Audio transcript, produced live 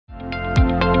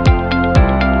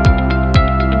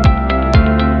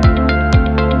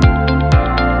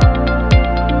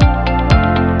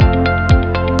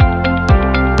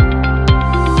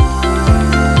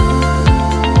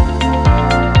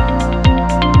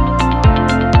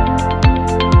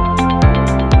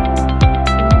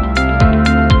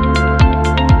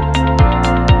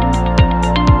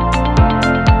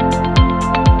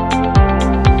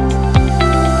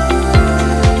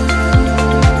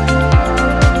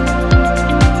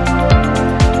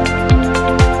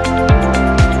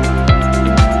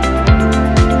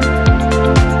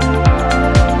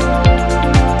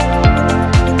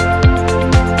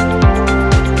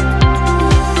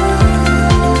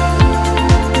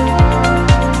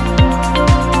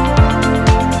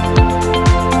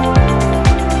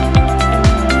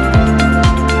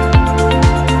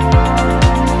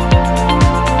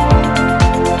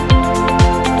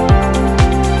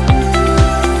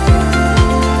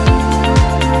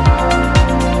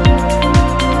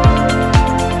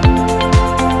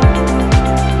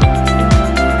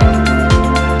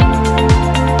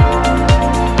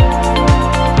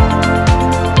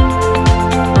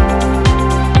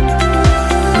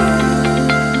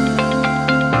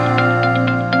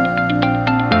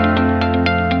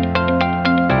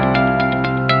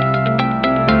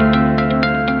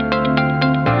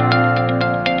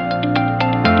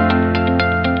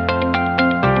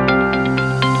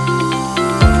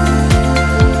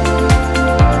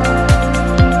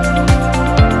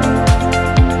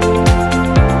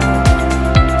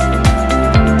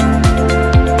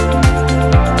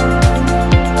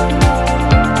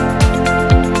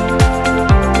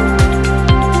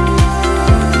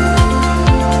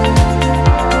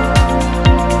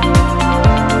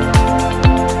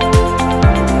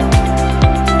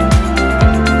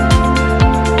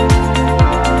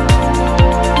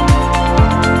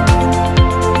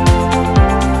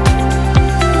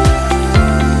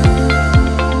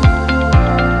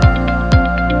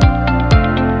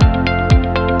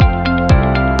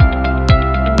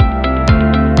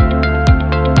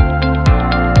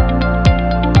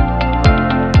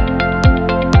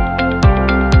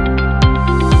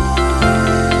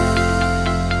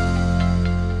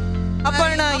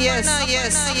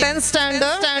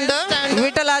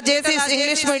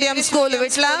School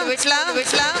Vitla,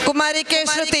 Kumari K.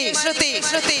 Shruti,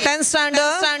 10th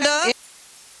standard.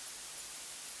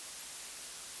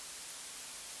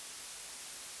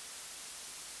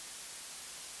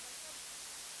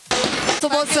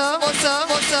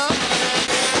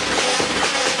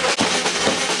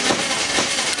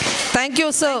 Thank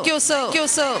you, sir.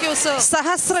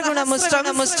 Sahasraguna Mustam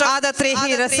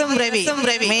Adatrehi Rasam Ravi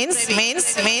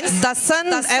means the sun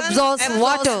absorbs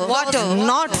water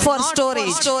not for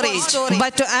storage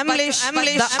but to ambush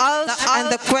the earth and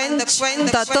the quench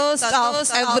the thirst of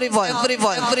everyone.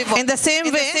 In the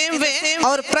same way,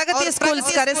 our Pragathi School's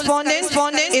correspondent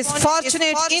is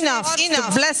fortunate enough to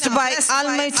blessed by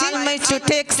Almighty to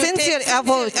take sincere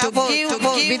effort to give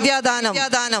Vidyadanam.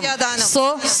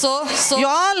 So you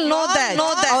all know that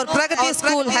our Pragathi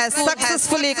School has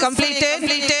successfully completed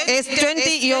its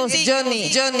 20 years journey.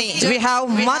 We have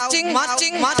marching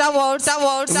towards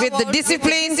with the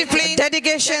discipline,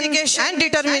 dedication and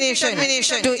determination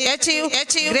to achieve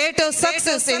greater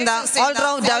success in the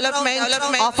all-round development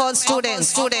of our students.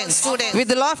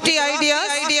 With lofty ideas,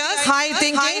 high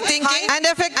thinking and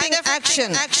effective action,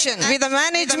 with the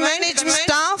management,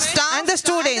 staff and the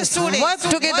students work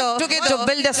together to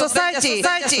build a society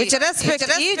which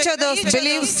respects each other's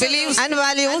beliefs and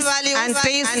values and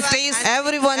treats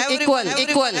everyone equal.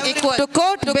 To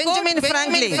quote Benjamin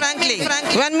Franklin,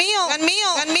 when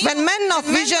men of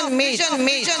vision meet,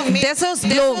 deserts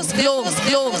bloom.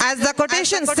 As the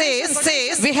quotation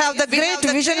says, we have the great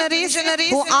visionaries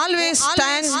who always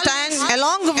stand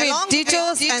along with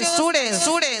teachers and students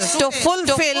to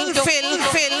fulfill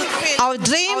our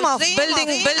dream of building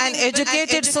an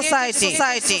educated society.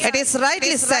 It is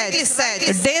rightly said,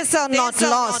 days are not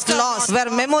lost where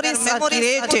memories are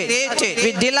created.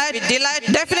 We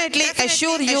definitely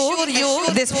assure you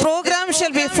this program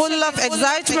shall be full of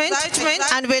excitement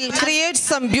and will create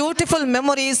some beautiful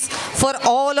memories for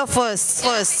all of us.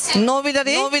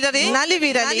 Novidari,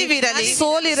 nalivirali,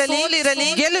 solirali,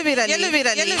 geluvirali,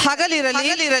 hagalirali,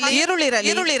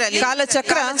 irulirali,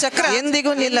 kalachakra,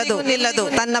 ಎಂದಿಗೂ ನಿಲ್ಲದು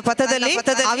ತನ್ನ ಪಥದಲ್ಲಿ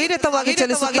ಅವಿರತವಾಗಿ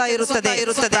ಚಲಿಸುತ್ತಾ ಇರುತ್ತದೆ.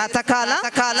 ಪ್ರಾತಃಕಾಲ,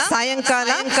 ಸಾಯಂಕಾಲ,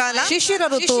 ಶಿಶಿರ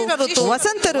ಋತು,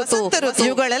 ವಸಂತ ಋತು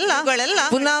ಇವುಗಳೆಲ್ಲ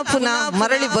ಪುನಃ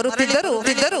ಮರಳಿ ಬರುತ್ತಿದ್ದರು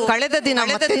ಕಳೆದ ದಿನ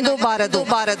ಮತ್ತೆಂದೂ ಬಾರದು.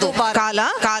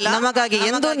 ಕಾಲ ನಮಗಾಗಿ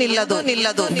ಎಂದೂ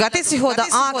ನಿಲ್ಲದು. ಗತಿಸಿ ಹೋದ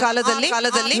ಆ ಕಾಲದಲ್ಲಿ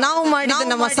ನಾವು ಮಾಡಿದ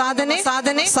ನಮ್ಮ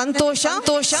ಸಾಧನೆ ಸಂತೋಷ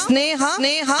ಸ್ನೇಹ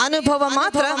ಅನುಭವ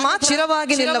ಮಾತ್ರ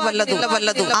ಚಿರವಾಗಿ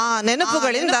ನಿಲ್ಲಬಲ್ಲದು. ಆ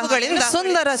ನೆನಪುಗಳಿಂದ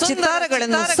ಸುಂದರ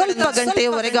ಚಿತ್ತಾರಗಳನ್ನು ಸ್ವಲ್ಪ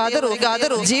ಗಂಟೆಯವರೆಗಾದರೂ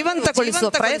ಜೀವಂತಗೊಳಿಸುವ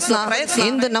ಪ್ರಯತ್ನ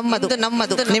ಇಂದು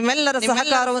ನಮ್ಮದು. ನಿಮ್ಮೆಲ್ಲರ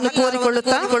ಸಹಕಾರವನ್ನು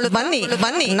ಕೋರಿಕೊಳ್ಳುತ್ತಾ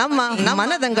ಬನ್ನಿ ನಮ್ಮ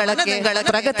ಮನದಂಗಳಕ್ಕೆ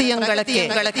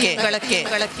ಪ್ರಗತಿಯಂಗಳಕ್ಕೆ.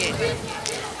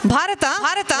 ಭಾರತ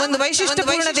ಒಂದು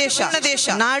ವೈಶಿಷ್ಟ್ಯಪೂರ್ಣ ದೇಶ.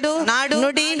 ನಾಡು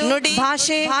ನುಡಿ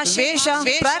ಭಾಷೆ ವೇಷ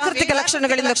ಪ್ರಾಕೃತಿಕ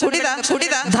ಲಕ್ಷಣಗಳಿಂದ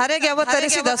ಕೂಡಿದ ಧರೆಗೆ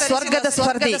ಅವತರಿಸಿದ ಸ್ವರ್ಗದ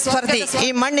ಸ್ಪರ್ಧಿ. ಈ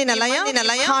ಮಣ್ಣಿನ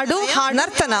ಲಯ ಹಾಡು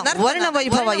ನರ್ತನ ವರ್ಣ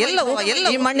ವೈಭವ ಎಲ್ಲವೂ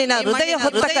ಈ ಮಣ್ಣಿನ ಹೃದಯ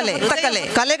ಹೊತ್ತ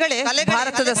ಕಲೆಗಳೇ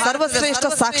ಭಾರತದ ಸರ್ವಶ್ರೇಷ್ಠ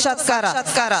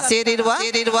ಸಾಕ್ಷಾತ್ಕಾರ. ಸೇರಿರುವ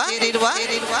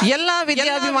ಎಲ್ಲಾ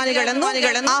ವಿದ್ಯಾಭಿಮಾನಿಗಳನ್ನು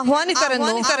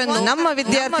ಆಹ್ವಾನಿತರನ್ನು ನಮ್ಮ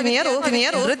ವಿದ್ಯಾರ್ಥಿನಿಯರು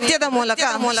ನೃತ್ಯದ ಮೂಲಕ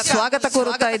ಸ್ವಾಗತ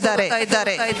ಕೋರುತ್ತಾ ಇದ್ದಾರೆ.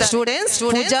 Students,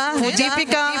 Pooja,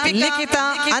 Deepika, Likita,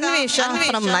 Anvesha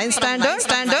from 9th standard,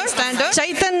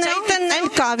 Chaitanya and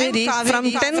Kaveri from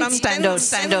 10th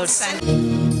standards.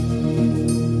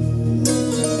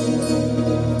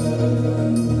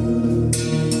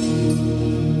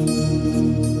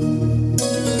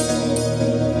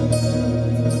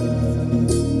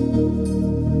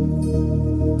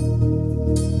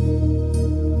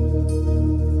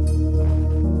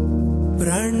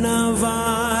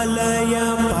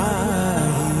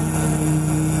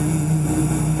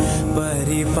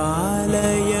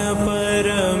 परिपालय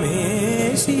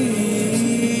परमेशी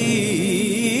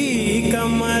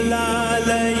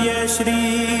Kamalalaya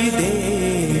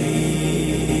Sridevi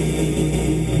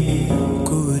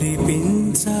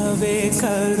कुरिपिंचवे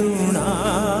करुणांबुरासी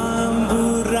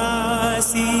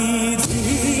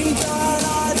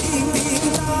धीमतारा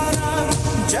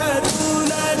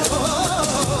जदुलतो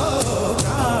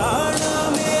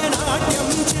प्राणमे नाट्यं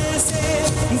चेसे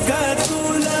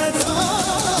गतुलतो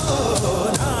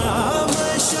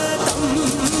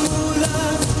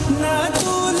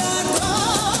Natu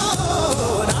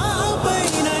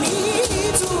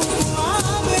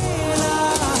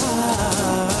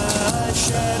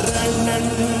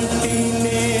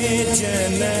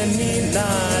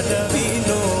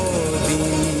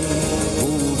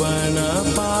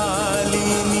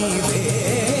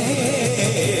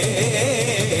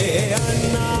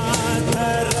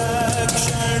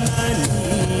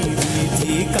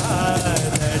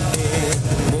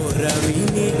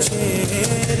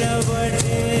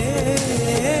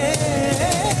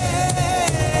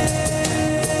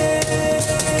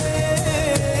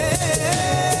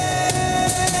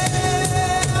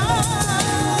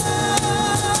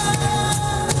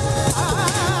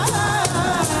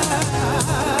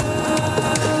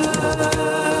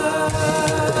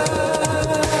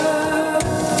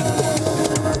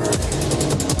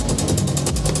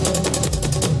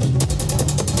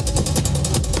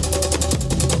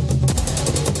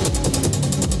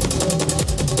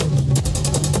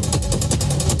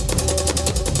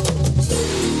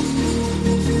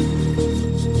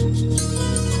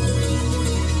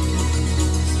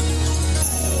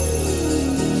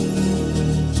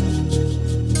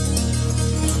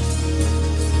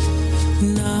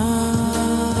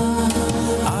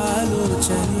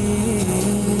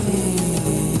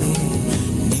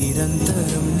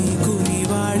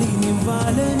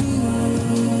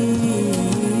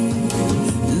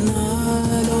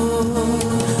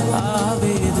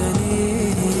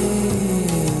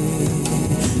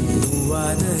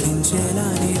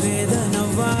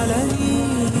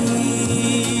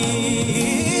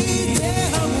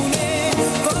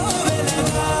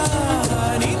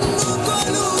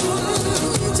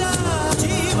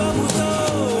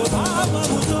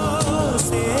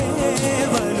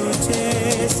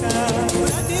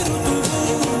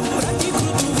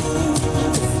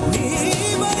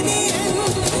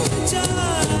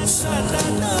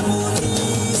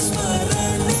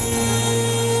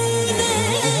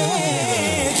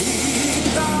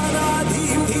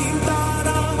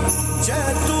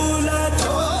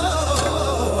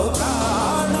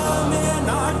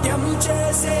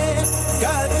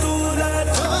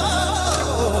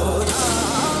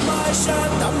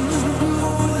शतं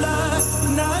मूल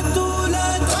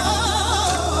नतुलतो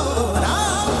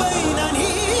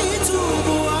रापैननी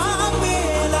चूपु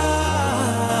आपेला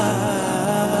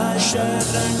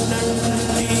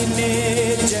शरणन्दिने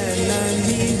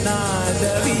जननी नाद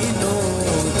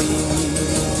विनोदिनी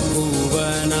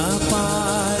भुवन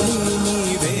पालिनी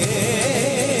वे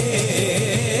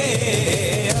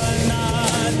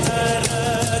अनाथ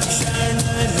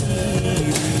रक्षणनी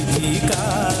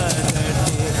विधिकादटे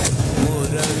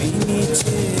मुरविनी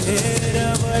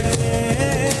चेरवटे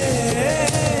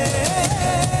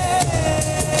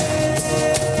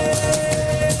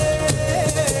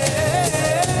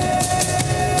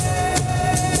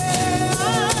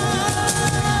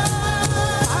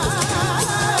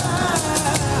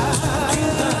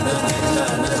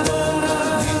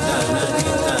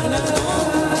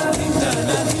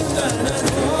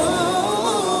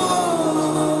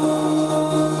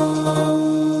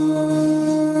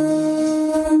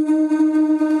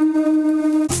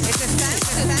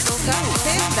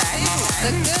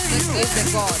Is the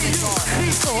God.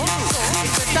 So,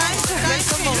 it's the time to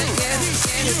welcome our guests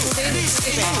to today's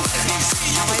event.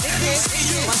 Now, I request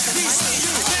Master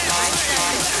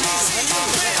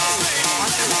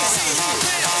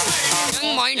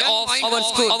Young mind of our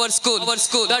school.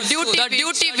 The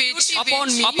duty which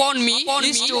upon me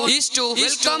is to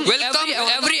welcome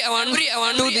everyone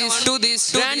to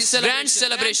this grand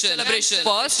celebration.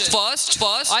 First,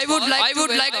 I would like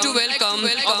to welcome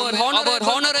our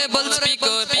honorable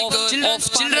speaker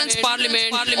of Children's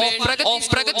Parliament of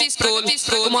Pragathi School,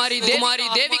 Kumari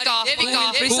Devika,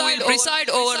 who will preside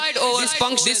over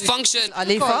this function.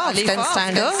 Alifa can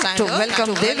stand up to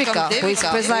welcome Devika, who is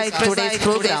preside today's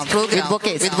program with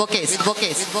bouquets.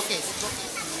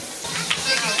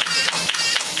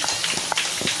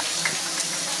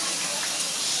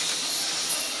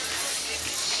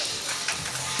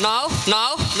 Now,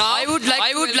 I would like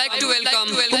to welcome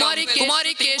Kumari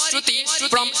K. Shruti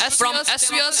from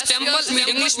SVS Temple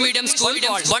English Medium School,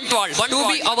 Bantwala,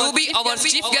 to be our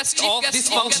chief guest of this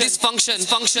function.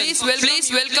 Please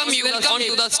welcome you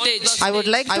onto the stage. I would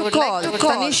like to call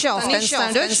Tanisha of 10th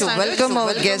standard to welcome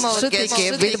our guest Shruti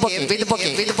K with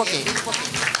bouquet.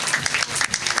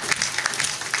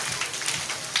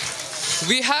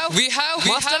 We have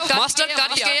Master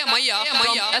Kartikeya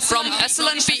Maya from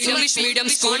SLNP English Medium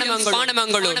School,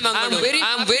 Panamangaluru.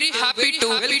 I am very happy to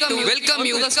welcome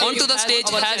you onto the stage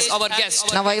as our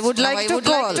guest. Now I would like to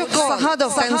call Sahad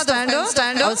of 10th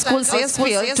standard, our school's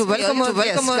SPL, to welcome our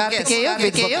guest Kartikeya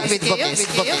with bouquets.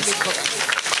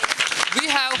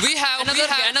 We have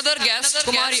another guest,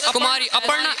 Kumari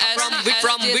Aparna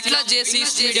from Vitla JC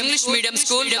English Medium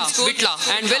School, Vitla,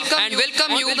 and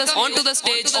welcome you onto the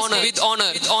stage with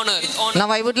honor.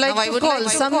 Now I would like to call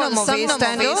Samnam of 8th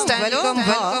standard, welcome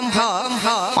her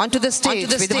onto the stage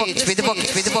with bouquet.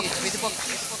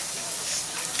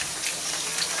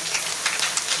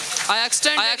 I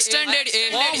extended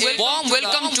a warm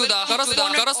welcome to the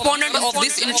correspondent of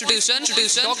this institution,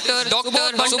 Dr.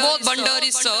 Subodh Bandari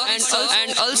sir,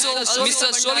 and also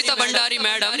Mrs. Shobita Bandari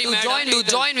madam to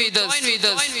join with us.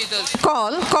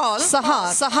 Call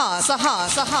Saha.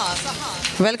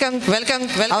 Welcome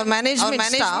our management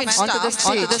staff onto the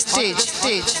stage.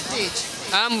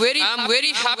 I am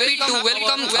very happy to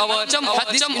welcome our HM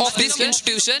of this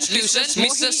institution,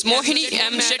 Mrs. Mohini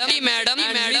M. Shetty madam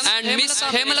and Miss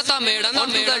Hemalata madam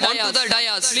onto the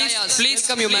dais. Please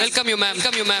welcome you ma'am.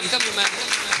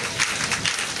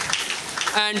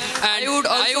 And I would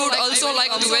also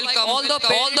like to welcome all the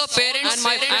parents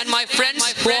and my friends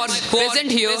who are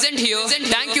present here.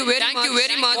 Thank you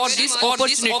very much for this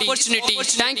opportunity.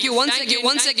 Thank you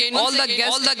once again all the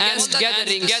guests and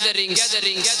gatherings.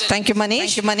 Thank you,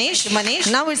 Manish.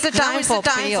 Now it's the time for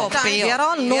prayer. We are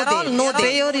all know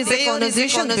prayer is a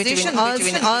conversation between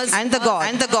us and the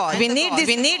God. We need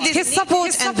His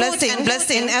support and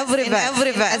blessing everywhere.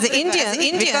 As an Indian,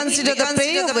 we consider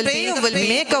the prayer will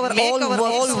make our all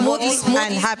work smooth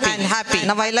and happy.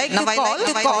 Now I like to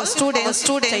call students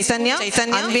Chaitanya,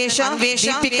 Anvesha,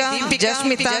 Deepika,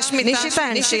 Jasmita, Nishita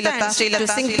and Srilata to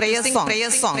sing prayer song.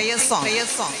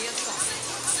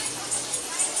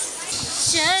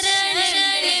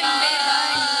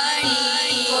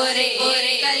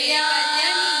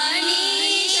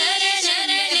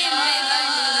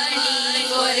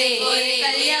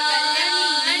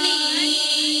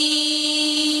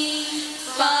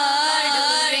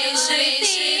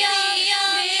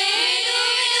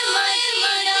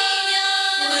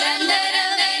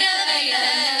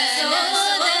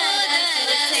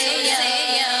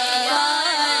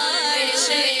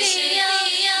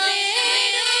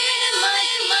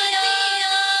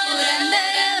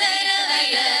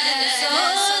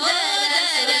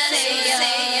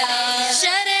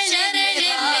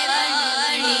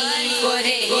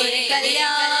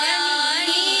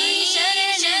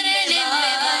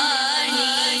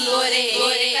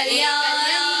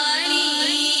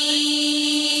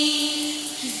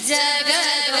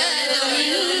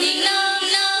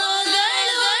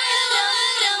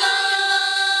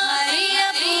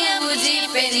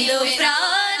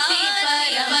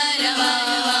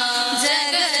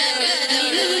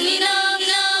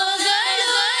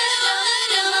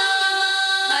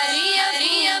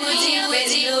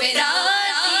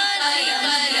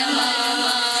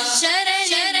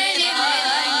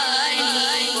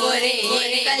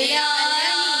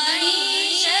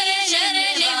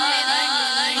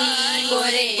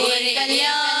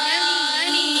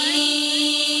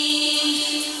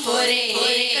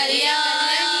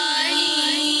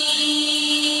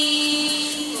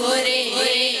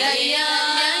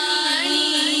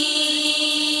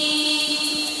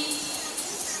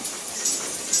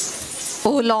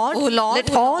 O Lord,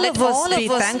 let all of us be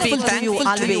thankful to you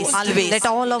always. Let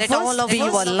all of us be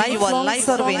your lifelong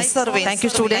servants. Thank you,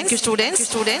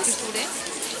 students.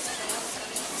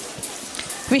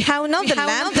 We have now the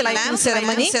lamp lighting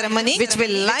ceremony, which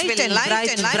will light and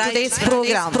brighten today's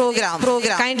program.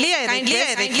 Kindly I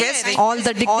request all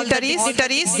the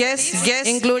dignitaries, guests,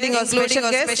 including our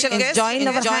special guests, join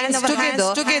our hands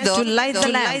together to light the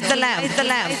lamp.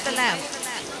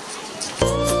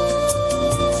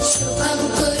 शुभं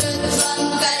कुरुत्वं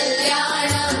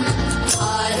कल्याणं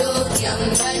आरोग्यं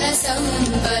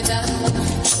धनसम्पदः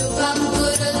शुभं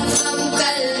कुरुत्वं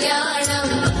कल्याणं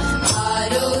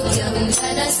आरोग्यं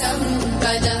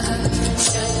धनसम्पदः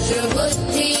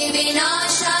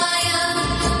शत्रुबुद्धिविनाशाय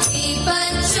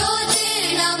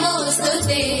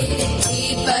दीपज्योतिर्नमोस्तुते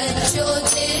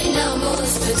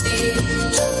दीपज्योतिर्नमोस्तुते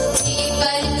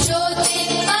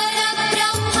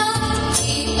दीपज्योतिर्परब्रह्म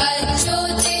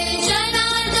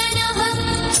दीपज्योतिर्जनार्दनः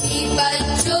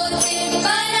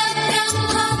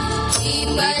दीपज्योतिर्परब्रह्म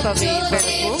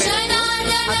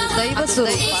दीपज्योतिर्जनार्दनः ಅದು ದೈವ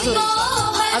ಸ್ವರೂಪ,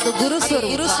 ಅದು ಗುರು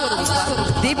ಸ್ವರೂಪ.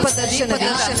 ದೀಪ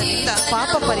ದರ್ಶನದಿಂದ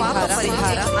ಪಾಪ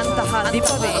ಪರಿಹಾರ ಅಂತಹ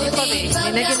ದೀಪವೇ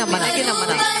ನಿನಗೆ ನಮನ.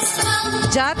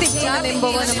 ಜಾತಿ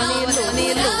ಹೀನನೆಂಬವನ ಮನೆಯಲ್ಲೂ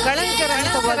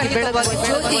ಕಳಂಕರಹಿತವಾಗಿ ಬೆಳಗುವ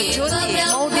ಜ್ಯೋತಿ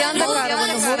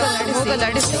ಮೌಢ್ಯಾಂಧಕಾರವನ್ನು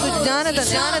ಹೋಗಲಾಡಿಸಿ ಜ್ಞಾನದ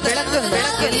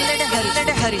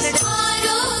ಬೆಳಕೆಲ್ಲೆಡೆ ಹರಿಸಿ.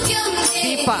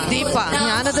 ದೀಪ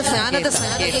ಜ್ಞಾನದ ಸಂಕೇತ,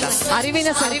 ಅರಿವಿನ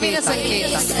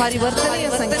ಸಂಕೇತ, ಪರಿವರ್ತನೆಯ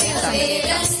ಸಂಕೇತ.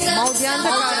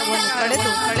 ಮೌಢ್ಯಾಂಧಕಾರವನ್ನು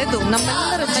ಕಳೆದು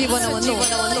ನಮ್ಮೆಲ್ಲರ ಜೀವನವನ್ನು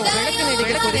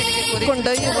ಬೆಳಕಿನೆಡೆಗೆ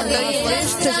ಕೊಂಡೊಯ್ಯುವ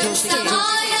ಶ್ರೇಷ್ಠ ಜ್ಯೋತಿಗೆ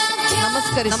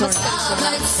ನಮಸ್ಕರಿಸೋಣ.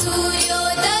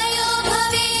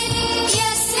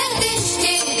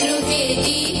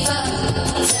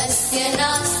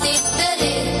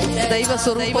 ದೈವ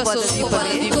ಸ್ವರೂಪವಾದ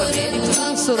ದೀಪವೇ,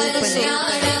 ಸ್ವರೂಪನೇ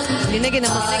ನಿನಗೆ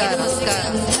ನಮಸ್ಕಾರ.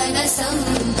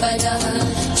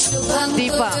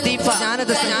 ದೀಪ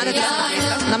ಜ್ಞಾನದ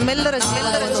ನಮ್ಮೆಲ್ಲರ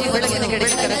ಜೀವನವನ್ನು ಬೆಳಕಿನೆಡೆಗೆ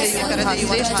ಕರೆದೊಯ್ಯುವಂತಹ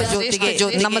ಶ್ರೇಷ್ಠ ಜ್ಯೋತಿಗೆ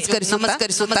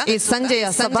ನಮಸ್ಕರಿಸುತ್ತಾ ಈ ಸಂಜೆಯ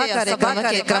ಸಭಾ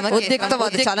ಕಾರ್ಯಕ್ರಮಕ್ಕೆ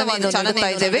ಉದ್ಯುಕ್ತವಾದ ಚಾಲನೆಯನ್ನು ನೀಡುತ್ತಾ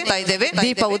ಇದ್ದೇವೆ.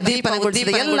 ದೀಪ ಉದ್ದೀಪನಗೊಳಿಸಿದ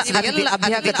ಎಲ್ಲ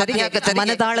ಅಭ್ಯಾಗತರಿಗೆ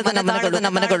ಮನದಾಳದ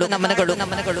ನಮನಗಳು.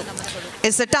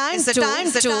 It's a time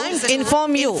to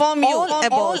inform you all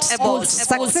about school's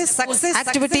success,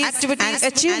 activities and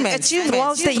achievements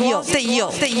throughout the year.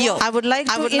 I would like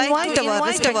to invite our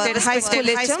respected high school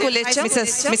HM,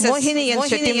 Mrs. Mohini and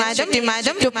Shetty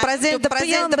Madam, to present the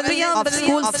preamble of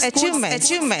school's achievements.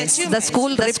 The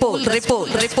school report.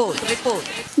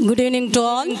 Good evening to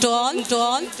all.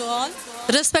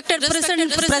 Respected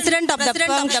President of the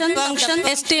function,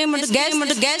 esteemed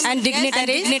guests and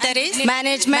dignitaries,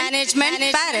 management,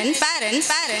 parents,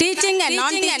 teaching and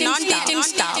non-teaching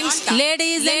staff,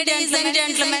 ladies and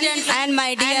gentlemen, and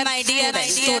my dear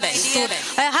students.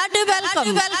 A hearty welcome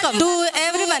to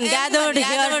everyone gathered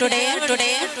here today.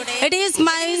 It is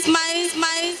my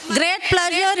great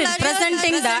pleasure in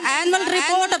presenting the annual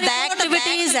report of the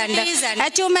activities and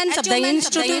achievements of the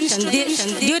institution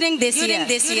during this year.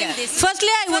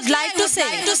 Firstly, I would like to say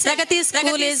PRAGATHI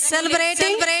School is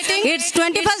celebrating its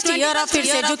 21st year of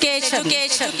its education.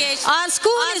 Our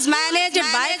school is managed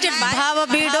by Bhava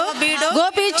Bido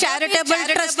Gopi Charitable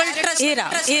Trust era.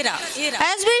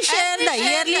 As we share the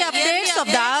yearly updates of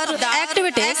our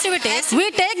activities, we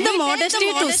take the modesty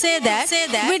to say that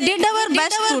we did our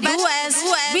best to do as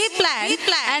we planned,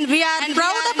 and we are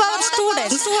proud of our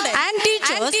students and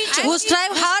teachers who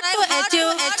strive hard to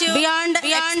achieve beyond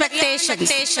expectations.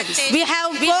 We have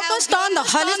focused on the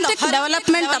holistic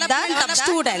development of the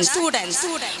students.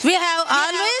 We have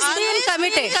always been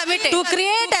committed to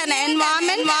create an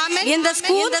environment in the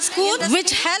school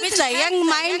which helps the young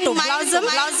mind to blossom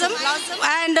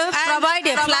and provide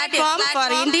a platform for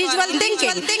individual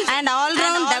thinking and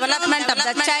all-round development of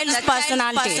the child's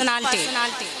personality.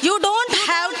 You don't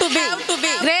have to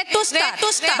be great to start,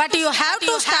 but you have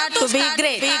to start to be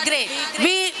great.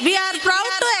 We are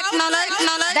proud to acknowledge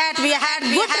that we had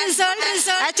good results,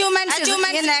 achievements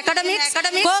in academics,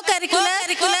 co-curricular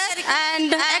and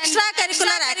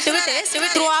extracurricular activities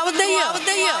throughout the year.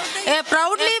 I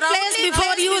proudly place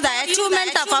before you the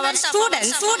achievement of our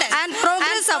students and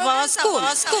progress of our school,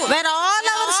 where all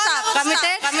our staff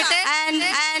committed and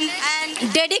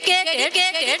dedicated.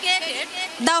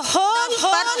 The whole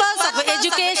purpose of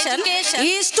education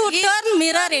is to turn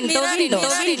mirror into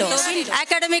windows.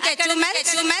 Academic achievements.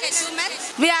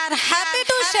 We are happy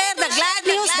to share the glad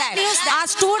news that our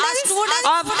students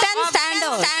of 10th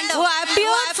standard who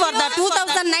appeared for the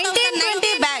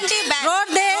 2019-20 batch wrote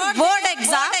their board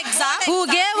exam, who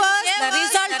gave us the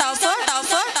result of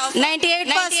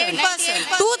 98%.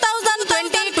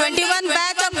 2020-21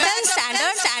 batch of 10th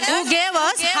standard who gave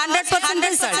us 100%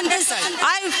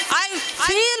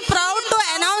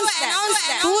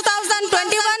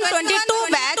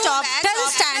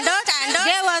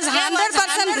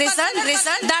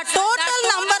 the total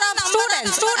number of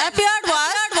students appeared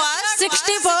was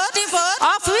 64,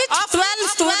 of which 12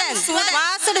 students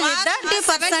passed with the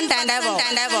 70% and above,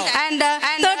 and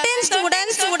 13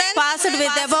 students passed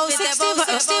with above 50%,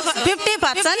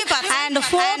 and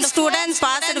 4 students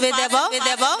passed with above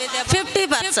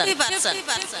 50%.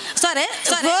 Sorry,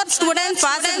 4 students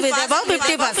passed with above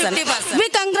 50%. We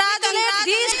congratulate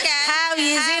these have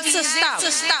easy staff.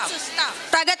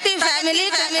 Pragathi family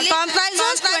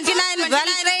comprises 29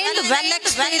 well-trained,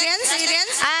 well-experienced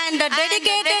and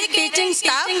dedicated teaching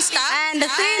staff and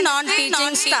 3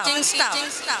 non-teaching staff.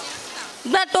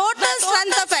 The total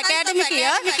strength of academic year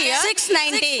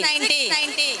 690.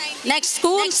 Next,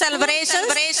 school celebrations.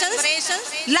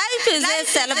 Life is a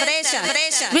celebration.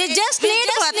 We just need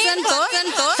person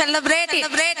to celebrate it.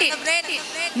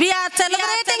 We are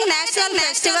celebrating national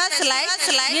festivals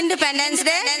like Independence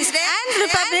Day and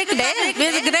Republic Day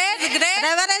with great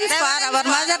reverence for our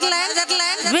motherland,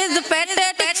 with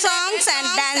patriotic songs and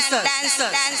dances.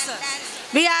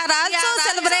 We are also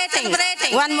celebrating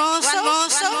one more song,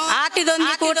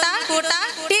 Aatidondi Kuta,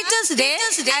 Teachers Day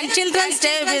and Children's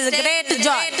Day with great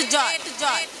joy.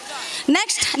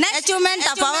 Next, achievement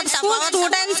of our school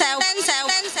students have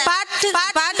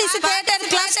participated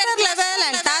cluster level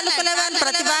and taluk level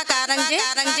Pratibha Karanji.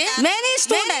 Many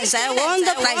students have won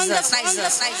the prizes.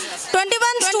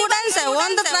 21 students have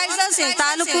won the prizes in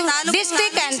Taluk,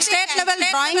 district and state level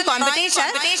drawing competition,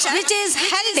 which is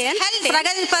held in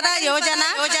Pragathi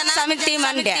Yojana Samiti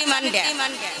Mandya.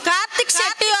 Karthik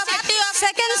Shetty of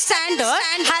second standard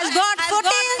has got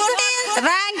 14th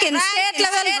rank in state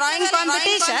level drawing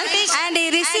competition, and he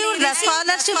received the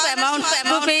scholarship amount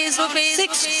rupees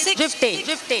 650.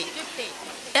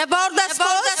 About the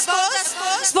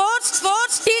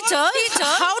sports teacher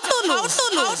how to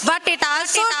lose, but it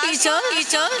also teaches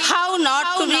how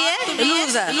not to be a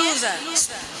loser.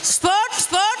 Sport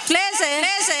plays a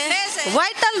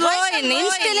vital role in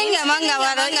instilling among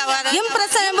our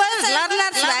impressionable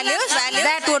learners values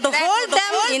that would hold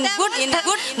them in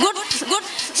good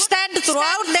stead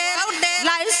throughout their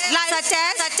lives, such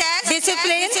as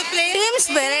discipline, team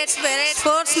spirit,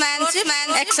 sportsmanship,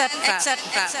 etc.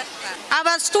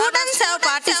 Our students have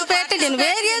participated in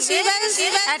various events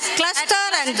at cluster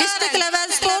and district level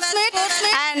sports meet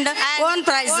and won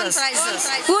prizes.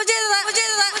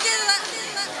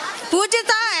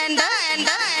 Pujita and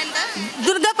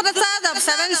Durga Prasad of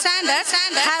 7th standard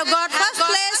have got first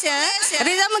place in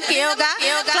Rhythm Yoga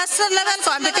cluster level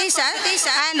competition,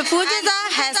 and Pujita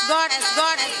has got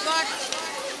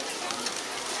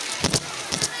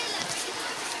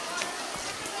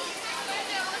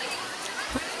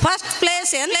first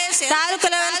place in Taluk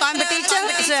level competition,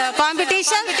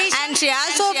 and she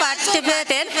also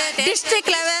participated district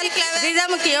level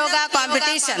Rhythm Yoga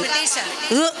competition.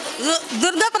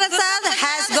 Durga Prasad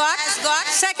has got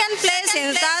second place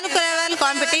in Taluk level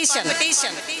competition.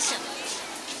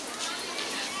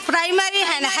 Primary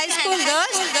and high school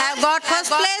girls have got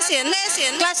first place in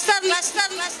cluster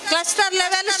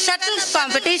level shuttle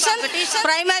competition.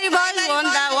 Primary boys won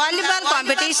the volleyball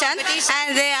competition,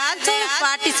 and they also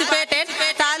participated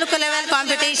Taluk level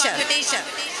competition.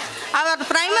 Our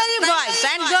primary boys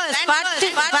and girls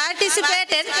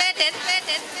participated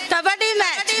Kabaddi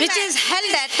match, which is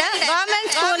held at government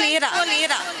school era.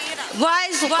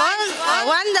 Boys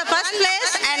won the first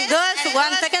place and girls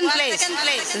won second place.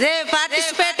 They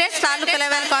participated Taluk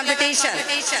level competition.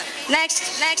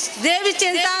 Next, Devi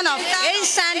Chintan of 8th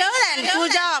standard and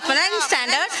Pooja of 9th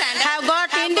standard have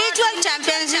got individual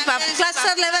championship of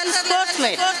cluster level sports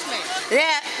meet.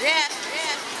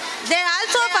 They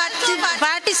also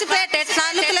participated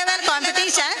Taluk level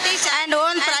competition and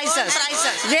won prizes.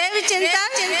 Devi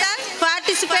Chintan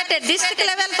participated district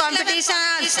level competition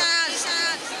also.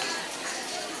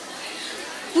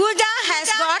 Pooja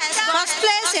has got first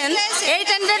place in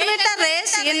 800-meter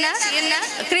race in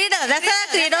Dasara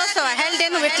Kridosava held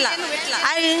in Vitla.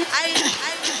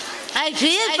 I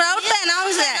feel proud to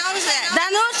announce that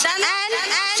Dhanush and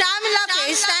Shamil of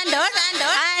 8th standard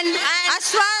and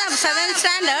Ashwan of 7th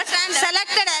standard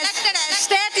selected as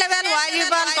state level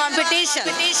volleyball competition.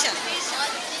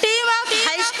 Team of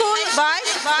high school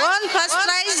boys won first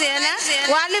prize in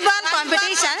volleyball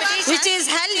competition, which is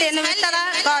held in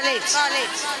Vittara College.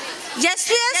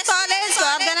 SPS College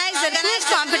organized the quiz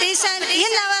competition in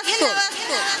our school.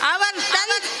 Our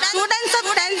students of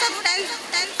 10th,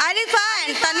 Arifa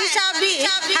and Tanisha B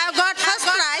have got first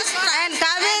prize, and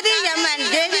Kaveri M and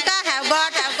Devika have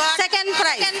got second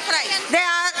prize. They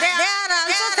are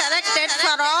also selected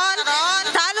for all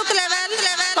Taluk level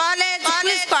college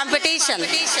quiz competition.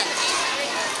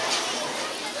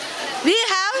 We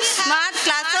have smart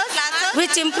classes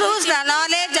which improves the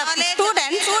knowledge of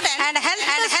students and helps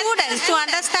the students to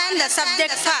understand the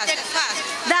subject fast.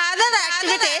 The other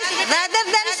activities rather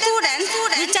than students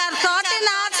which are taught in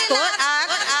our school are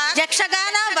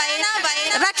Yakshagana by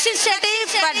Rakshit Shetty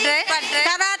Padre,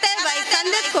 Karate by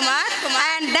Sandip Kumar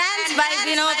and dance by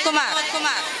Vinod Kumar.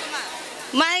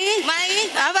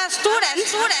 Our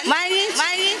students,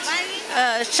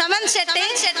 Shaman Shetty,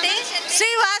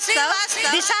 Srivastav,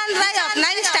 Dishan Rai of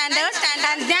 9th standard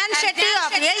and Dhyan Shetty of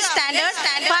 8th standard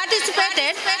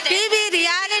participated TV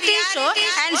reality show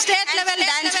and state level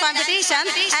dance competition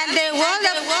and they won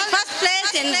the first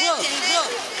place in group.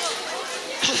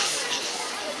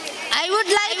 I would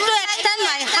like to extend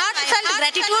my heartfelt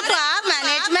gratitude to our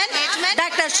management,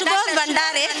 Dr. Subodh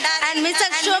Bandare and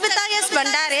Mrs. Shobita S.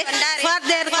 Bandare for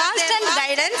their constant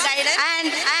guidance and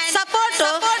support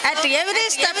at every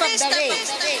step of the way.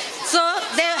 So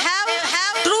they have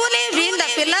truly been the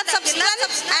pillars of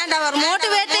strength and our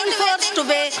motivating force to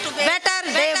be better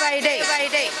day by day.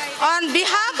 On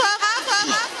behalf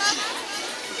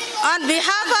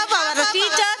of our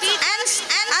teachers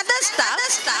and other staff,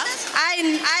 I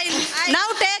now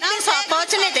take this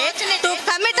opportunity to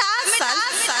commit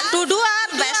ourselves to do our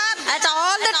best at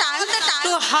all the time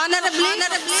to honorably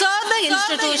serve the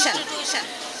institution.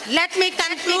 Let me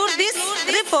conclude this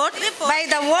report by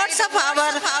the words of our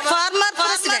former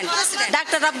president,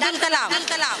 Dr. Abdul Kalam.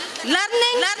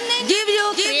 Learning gives you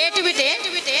creativity.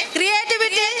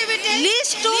 Creativity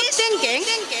leads to thinking.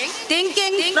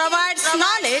 Thinking provides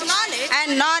knowledge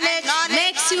and knowledge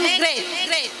makes you great.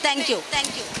 Thank you.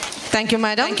 Thank you,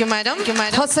 madam.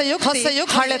 ಹೊಸ ಯುಕ್ತಿ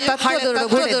ಹಳೆ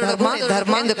ತತ್ವದೊಡಗೂಡಿ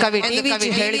ಧರ್ಮ ಎಂದು ಕವಿ ಟಿವಿಜಿ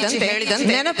ಹೇಳಿದಂತೆ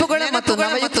ನೆನಪುಗಳ ಮತ್ತು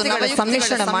ನವಯುಕ್ತಿಗಳ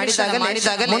ಸಮ್ಮಿಶ್ರಣ ಮಾಡಿದಾಗ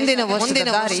ಮುಂದಿನ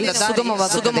ದಾರಿ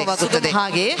ಸುಗಮವಾಗುತ್ತದೆ.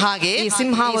 ಹಾಗೆ ಈ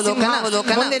ಸಿಂಹಾವಲೋಕನ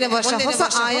ಮುಂದಿನ ವರ್ಷ ಹೊಸ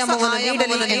ಆಯಾಮವನ್ನು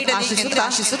ನೀಡಲಿ ಆಶಿಸುತ್ತಾ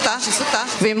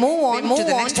we move on to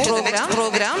the next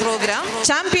program.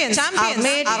 Champions are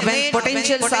made when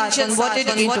potentials are converted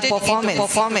into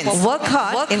performance. Work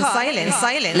hard in silence.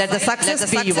 Let the success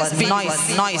be yours.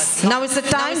 Noise. Now it's the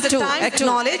time to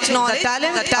acknowledge the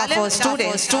talent of our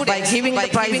students by giving the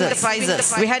prizes.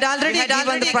 We had already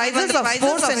given the prizes of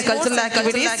sports and cultural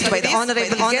activities by the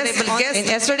honorable guest in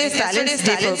yesterday's Talents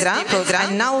Day program.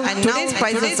 And now today's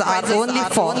prizes are only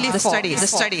for the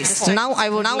studies. Now I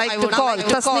would like to call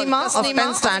Tasnima of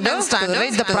 10th standard to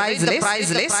read the prize list.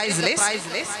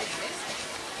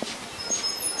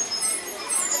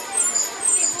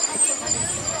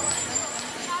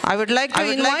 I would like to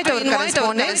invite our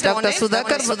correspondent, Dr.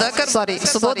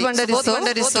 Subodh Bandare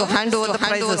to hand over the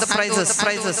prizes.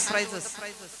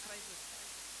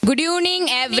 Good evening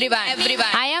everyone.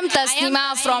 I am Tasnima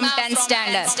from 10th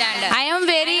standard. I am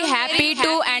very happy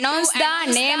to announce the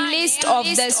name list of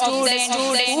the students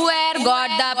who have got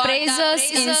the prizes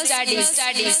in studies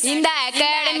in the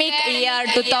academic year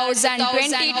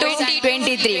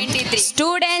 2022-23.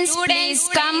 Students, please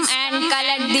come and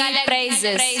collect the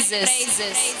prizes.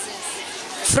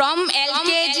 From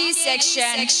LKG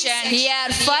section, here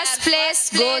first place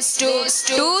goes to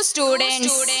two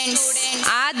students,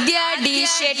 Adya D.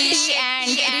 Shetty and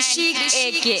Krishik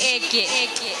AK.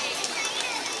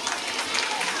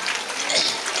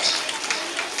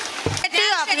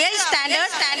 Of 8th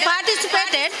standard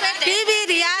participated TV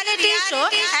reality show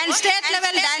and state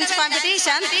level dance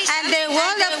competition and they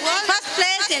won the first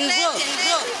place in group.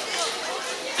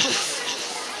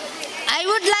 I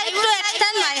would like to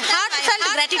extend my heartfelt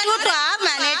gratitude to our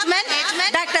management,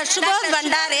 Dr. Subodh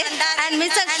Bandare and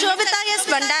Mrs. Shobita S.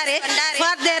 Bandare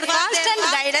for their constant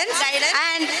guidance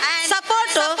and support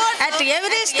at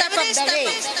every step of the way.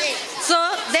 So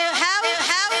they have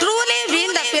truly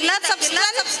been the pillars of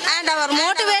strength and our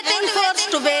motivating force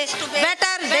to be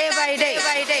better day by day.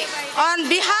 On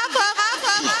behalf of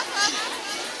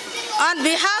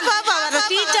our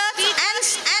teachers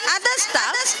and other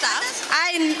staff, I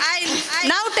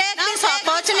now take this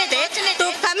opportunity to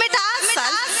commit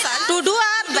ourselves to do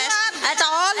our best at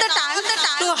all the time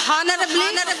to honorably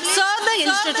serve the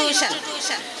institution.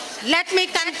 Let me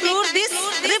conclude this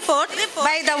report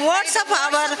by the words of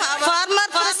our former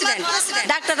president,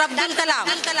 Dr. Abdul Kalam.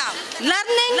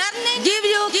 Learning gives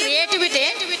you creativity.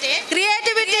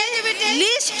 Creativity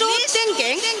leads to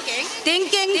thinking.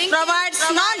 Thinking provides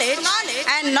knowledge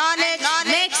and knowledge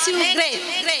makes you great.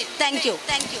 Thank you.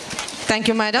 Thank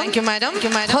you, madam.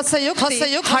 ಹೊಸ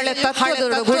ಯುಗ ಹಳೆ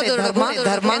ತತ್ವದೊಳಗೂಡೆ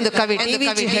ಧರ್ಮ ಎಂದು ಕವಿ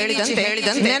ಟಿವಿಜಿ ಹೇಳಿದಂತೆ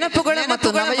ನೆನಪುಗಳ ಮತ್ತು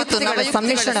ನವಯುಕ್ತಿಗಳ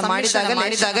ಸಮ್ಮಿಶ್ರಣ ಮಾಡಿದಾಗ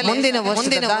ಮುಂದಿನ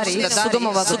ವರ್ಷದ ದಾರಿ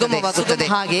ಸುಗಮವಾಗುತ್ತದೆ.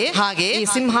 ಹಾಗೆ ಈ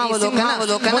ಸಿಂಹಾವಲೋಕನ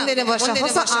ಮುಂದಿನ ವರ್ಷ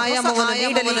ಹೊಸ ಆಯಾಮವನ್ನು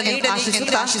ನೀಡಲಿ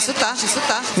ಆಶಿಸುತ್ತಾ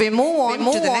we move on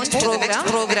to the next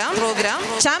program.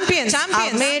 Champions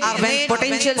are made when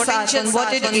potentials are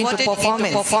converted into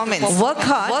performance. Work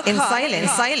hard in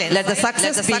silence. Let the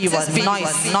success be yours.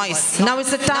 Noise. Now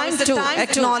it's the time to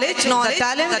acknowledge the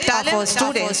talent of our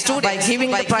students by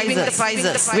giving the prizes.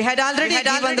 We had already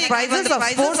given the prizes of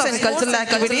sports and cultural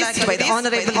activities by the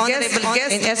honorable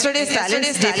guest in yesterday's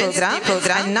Talents Day program.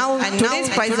 And now today's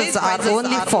prizes are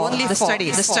only for the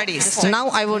studies. Now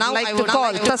I would like to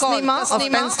call Tasnima of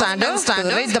 10th standard to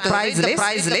read the prize list.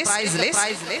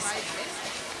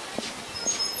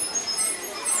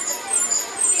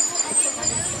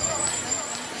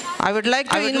 I would like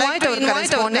to invite our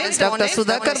correspondent, Dr.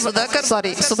 Subodh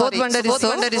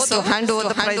Bandari to hand over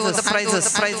the prizes.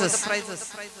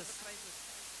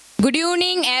 Good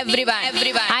evening, everyone.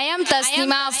 I am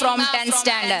Tasnima from 10th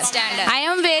standard. I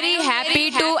am very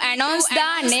happy to announce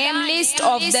the name list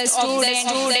of the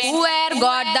students who have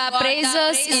got the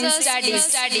prizes in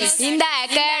studies in the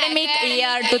academic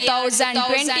year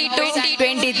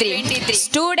 2022-23.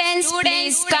 Students,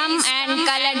 please come and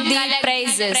collect the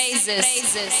prizes.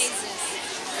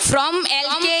 From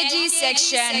LKG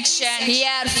section,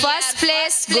 here first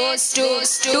place goes to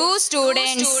two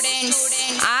students,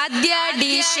 Adya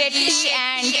D. Shetty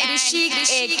and Rishik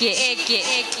AK.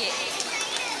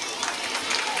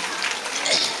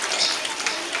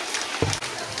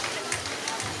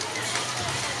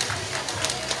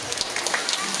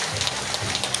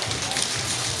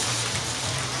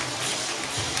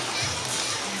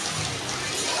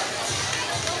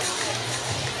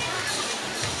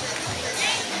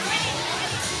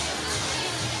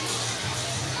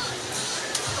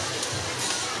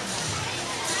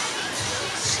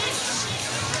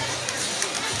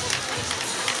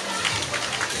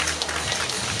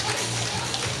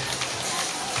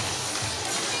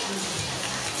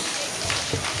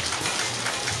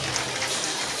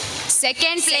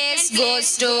 Second place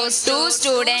goes to two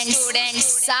students,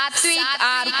 Satvik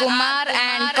R. Kumar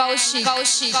and Kaushik.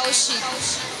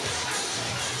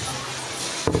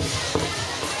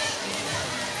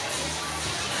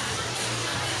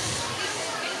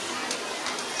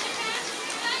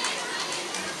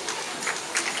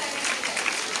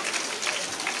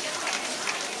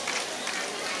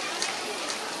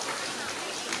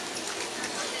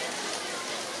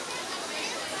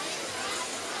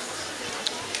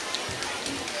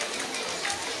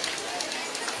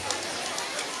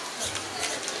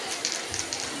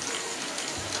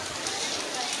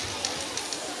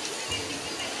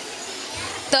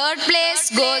 Third place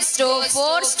goes to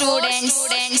four students,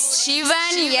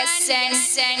 Shivan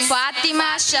SN,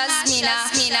 Fatima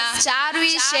Shazmina,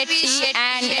 Charvi Shetty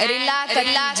and Rila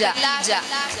Khatija.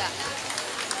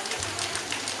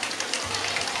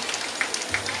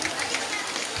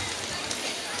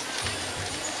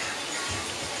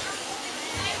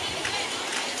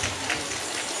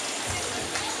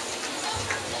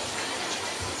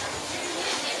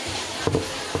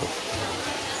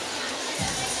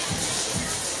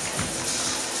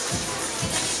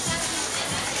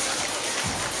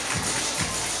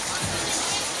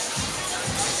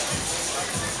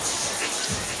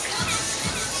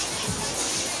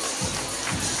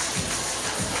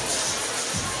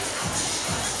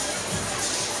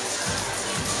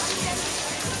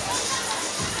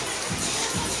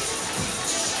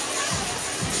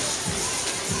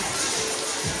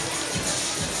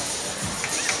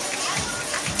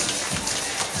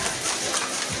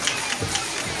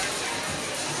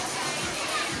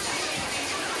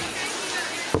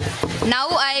 Now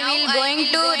I will going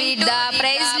to read the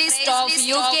prize list of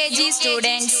UKG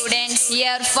students.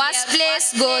 Here first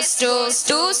place goes to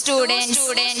two students,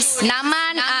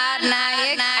 Naman R.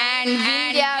 Nayak and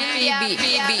Vindya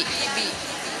PB.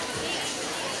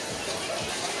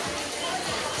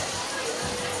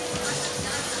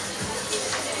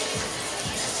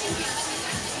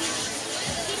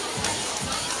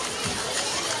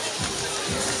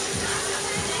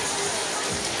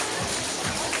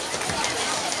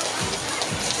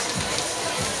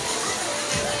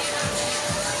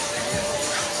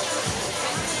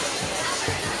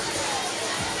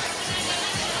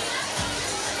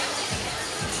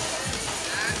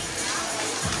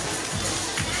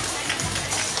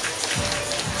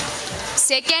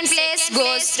 Second place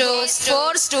goes to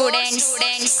 4 students.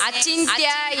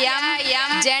 Achintya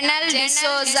M, Janal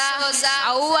D'Souza,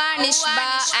 Auva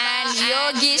Nishba and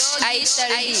Yogish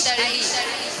Aitaldi.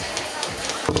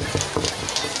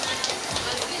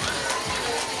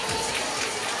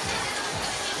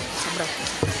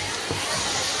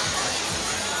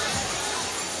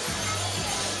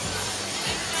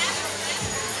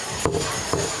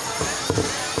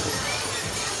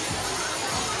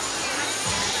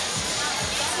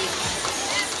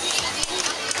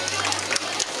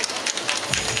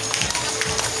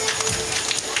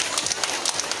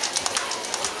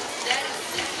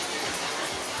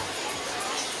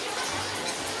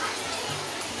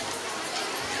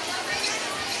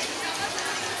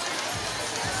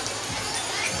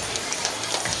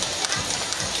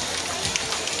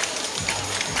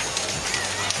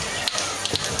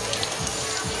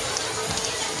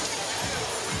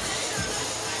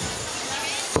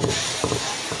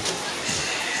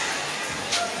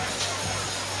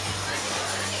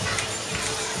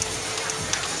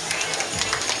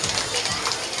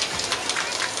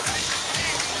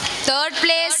 Third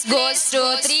place goes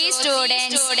to 3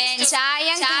 students,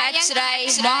 Chayang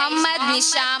Hachrai, Muhammad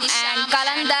Nisham and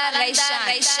Kalandar Raishan.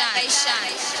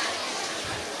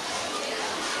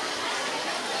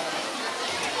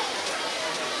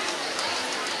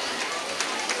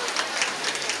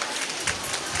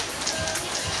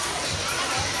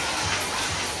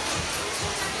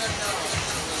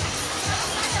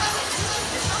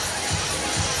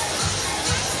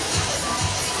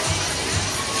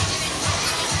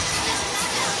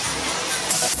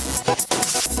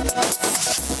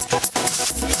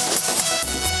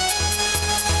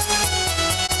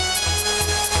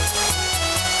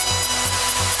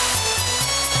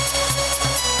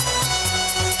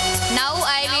 Now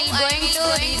I will going to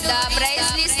read the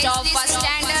prize list of first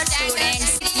standard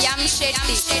students. M.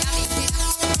 Shetty.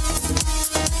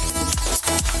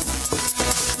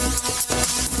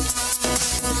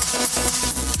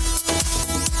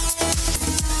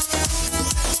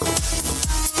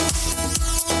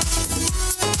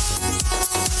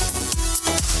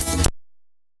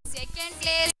 Second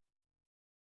place,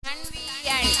 Hanvi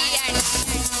and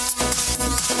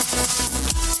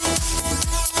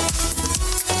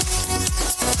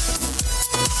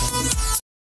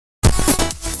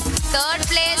third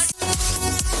place,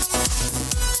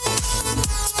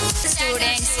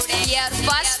 students. Here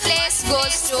first place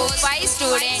goes to 5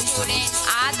 students.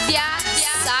 Adya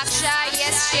Saksha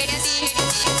S. Shetty,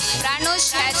 Pranush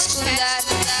H. Kundar,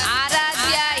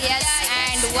 Aradhya S.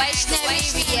 and Vaishnavi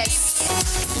V. S.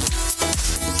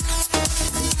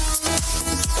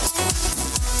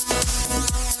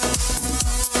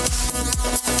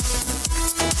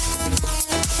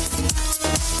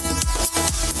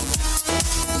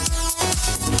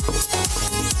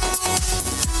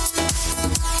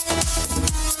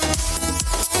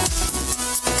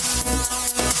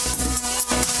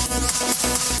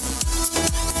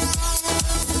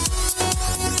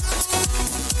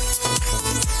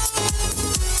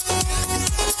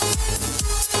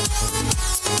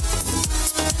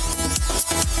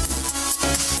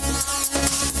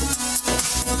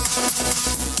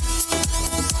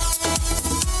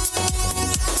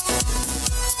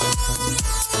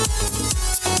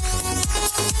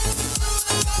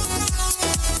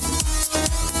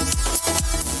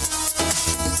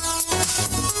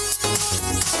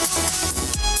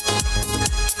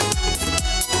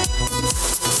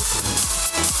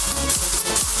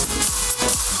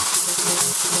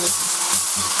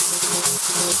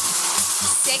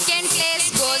 Second place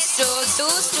goes to 2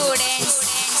 students,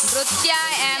 Nrutya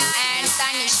M and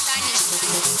Tanish.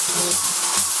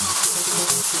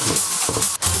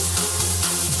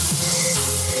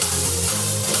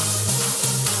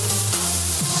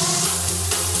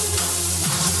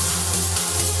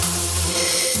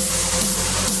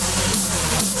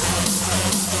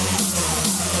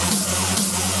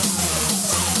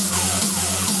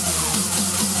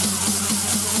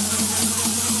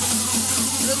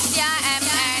 Nrutya M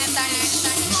and Tanish.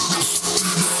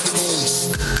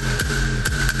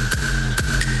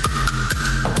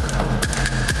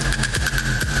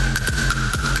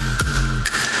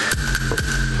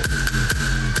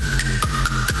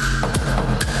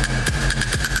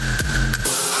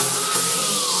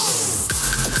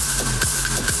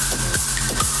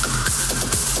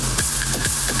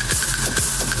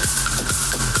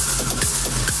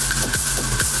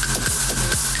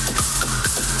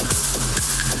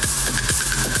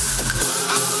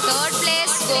 Third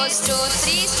place goes to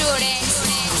 3 students,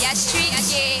 Yashvi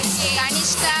K,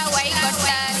 Kanishka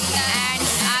Vaikottar and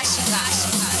Ashika.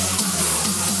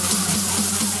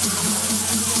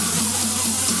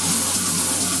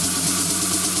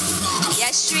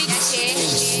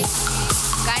 Yashvik,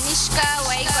 Kanishka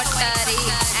Vaikottari,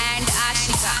 and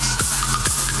Ashika.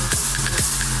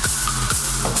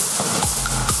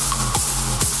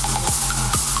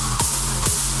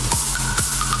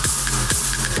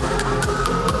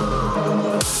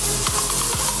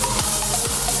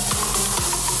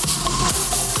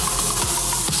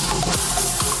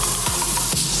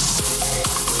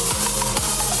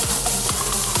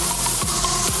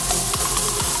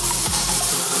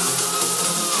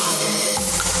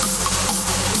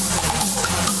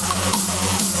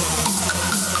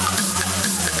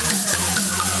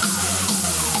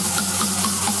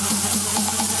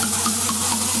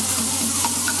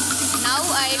 Now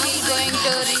I will going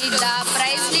to read the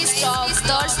prize list of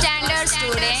third standard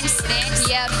students.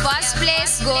 Here first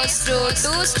place goes to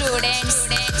two students,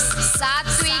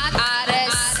 Satvik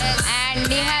RS and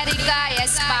Niharika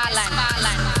S. Palan.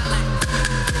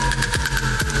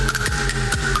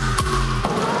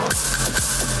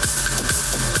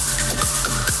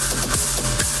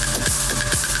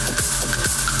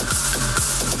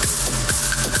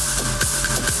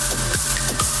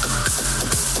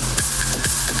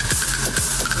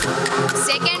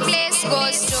 Second place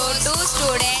goes to two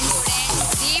students,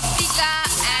 Deeptika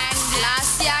and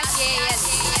Lasya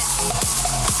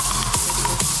KS.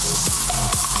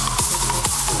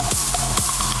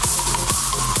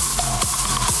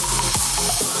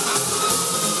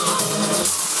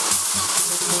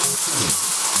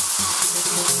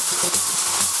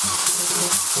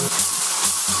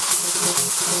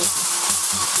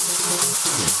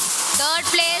 Third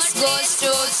place goes to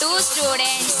two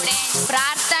students,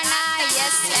 Prarthana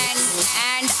S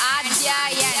and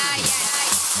Adya N.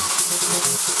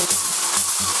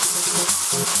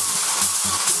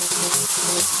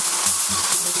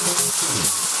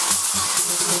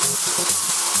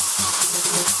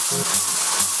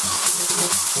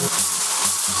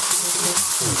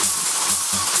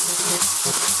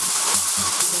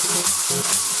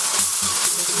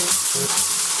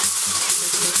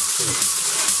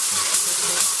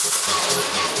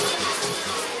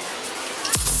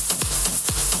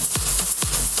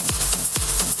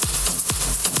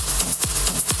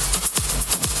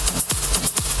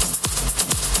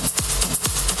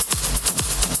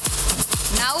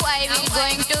 Now I will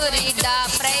going to read the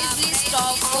prize list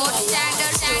of fourth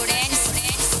standard students.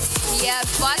 Here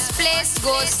first place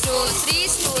goes to three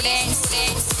students,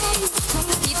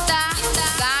 Hita,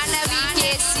 Ganavi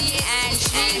KC and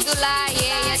Sridula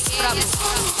AS Prabhu.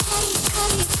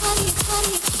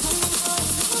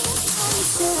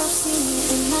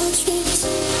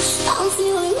 I'm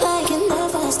feeling like in the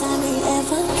first time we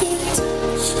ever meet.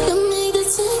 You make the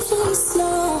time flow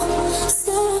slow,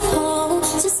 slow,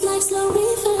 just like slow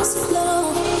rivers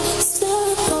flow,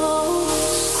 slow.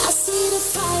 I see the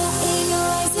fire in your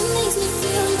eyes, it makes me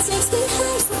feel, it takes me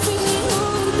high, so bring me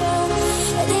on, girl.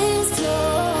 Dance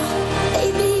floor,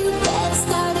 baby, you better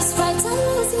start this right. I'm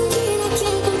losing it, I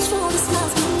can't control this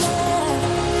masculine.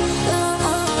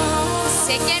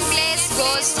 Second place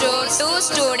goes to two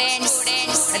students,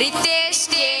 Ritesh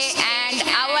K and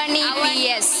Avani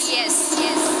PS.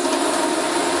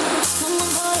 Come on,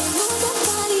 boy, move that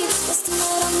body. Just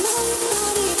tonight I'm not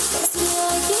naughty. Just tonight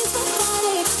I keep my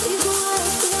body. You know how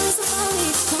it feels about me.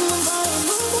 Come on, boy,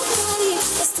 move that body.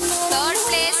 Just tonight Third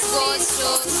place goes to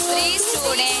three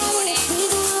students,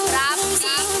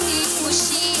 Prapti,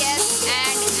 Kushi S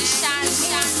and Ishan.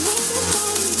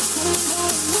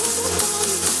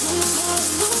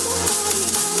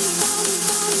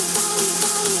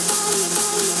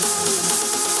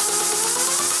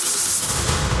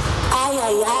 ay,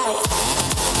 ay, ay.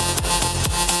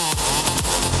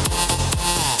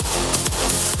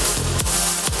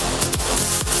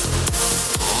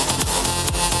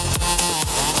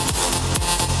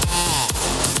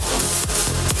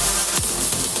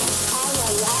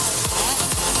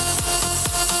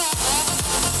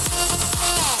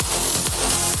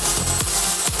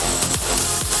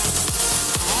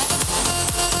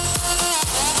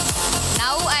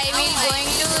 Now I will going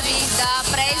to read the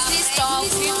prize list of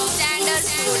fifth standard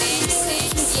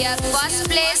students. Here first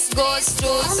place goes to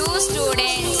two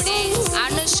students,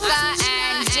 Anushka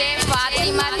and J.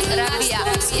 Fatima Rabia.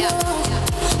 Slow,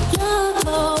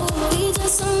 we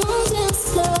just someone dance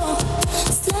slow,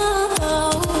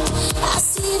 slow. I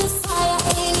see the fire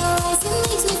in your eyes, it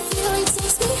makes me feel, it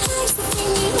takes me high, so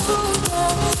bring me home,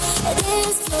 girl.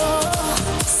 Dance slow.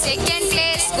 Second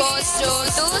place goes to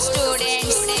two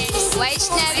students,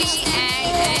 Vaishnavi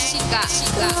and Rishika.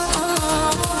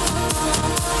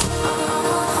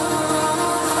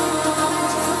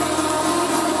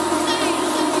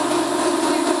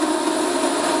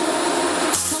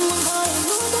 Come on, boy,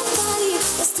 move that body.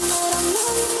 Just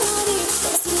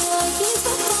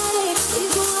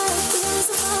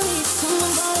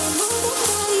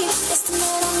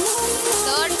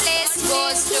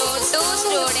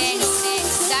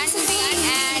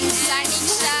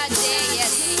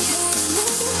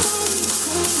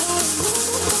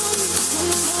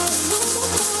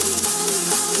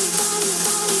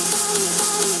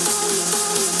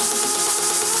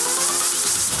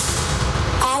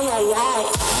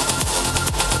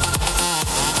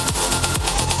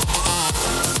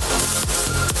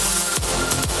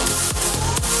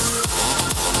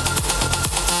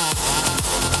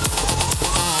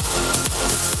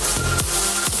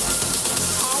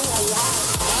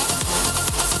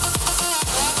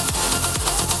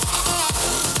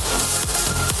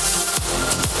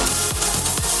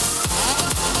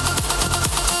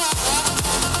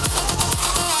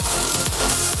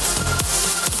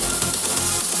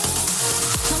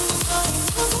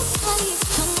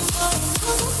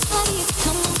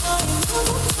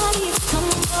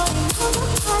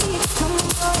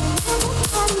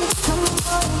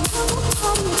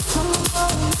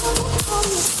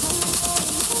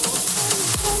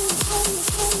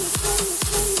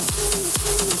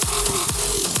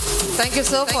Thank you,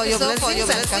 sir, for your blessings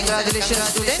and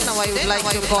congratulations today. Now I would like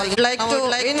to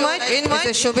invite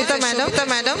Mrs. Shobita madam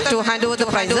to hand over the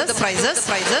prizes.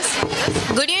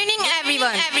 Good evening,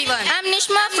 everyone. I'm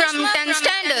Nishma from 10th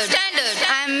standard.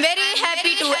 I'm very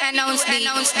happy to announce the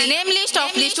name list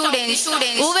of the students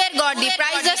who were got the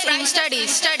prizes in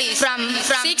studies from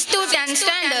 6th to 10th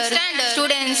standard.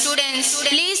 Students,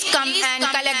 please come and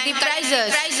collect the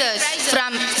prizes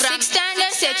from 6th standard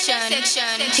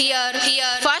section. Here,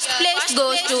 first place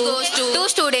goes to two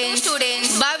students,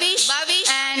 Bhavish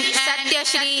and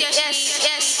Satyashri. Yes.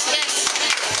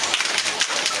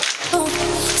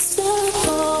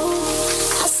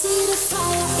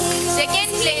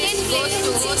 Second place goes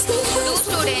to two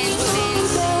students,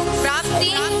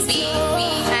 Prapti B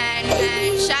and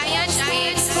Shayan A.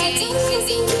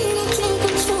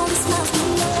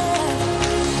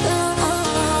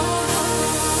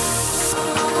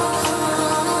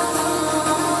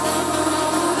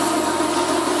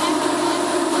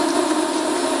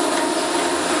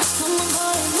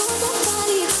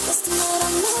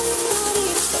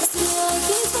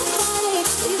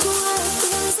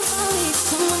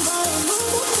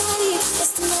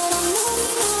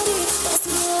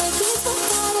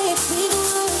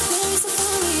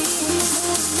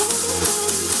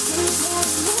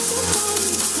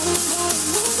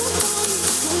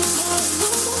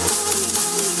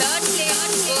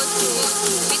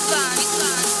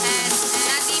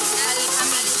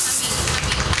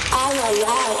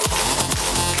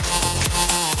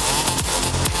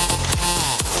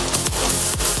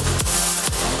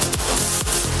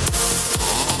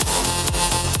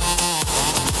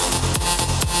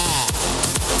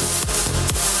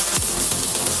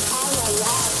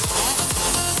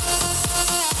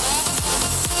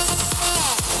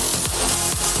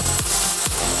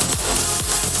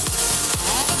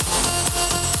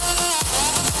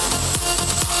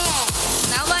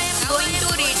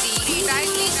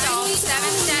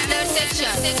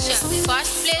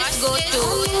 First place goes to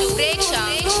Preksha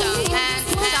and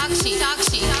Sakshi.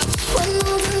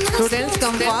 Students,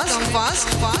 come fast.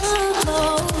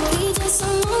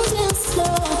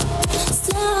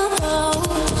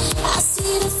 I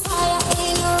see the fire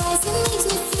in your eyes. It makes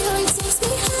me feel it takes me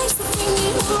high. So bring me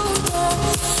home,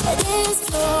 dance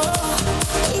floor.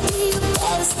 Baby, you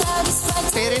better start this right.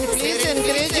 Parents, please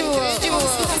encourage your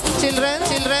children.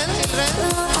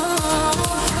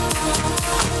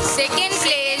 Second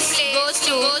place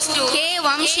goes to K.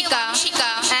 Vamshika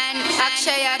and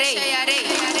Akshaya Ray.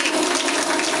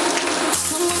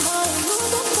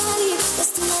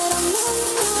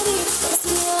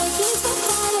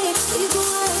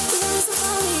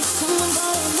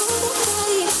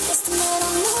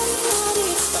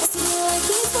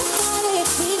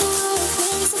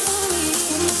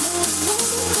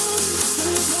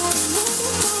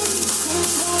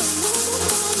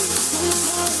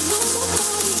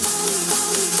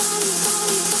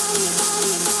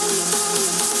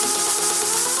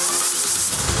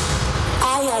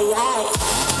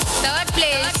 Third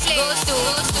place goes to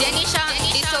Janisha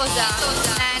D'Souza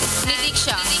and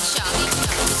Nidiksha.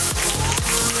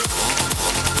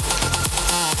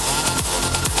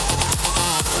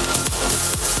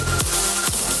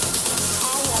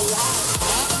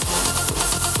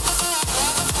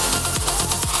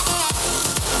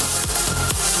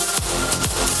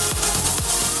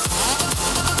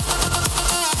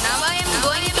 Now I am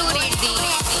going to read the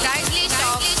prize list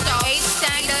of 8th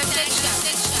standard section.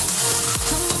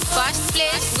 First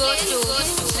place goes to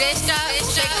Shrestha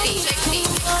Shetty.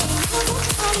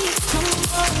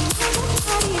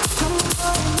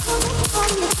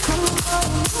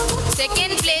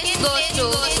 Second place goes to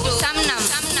Samnam.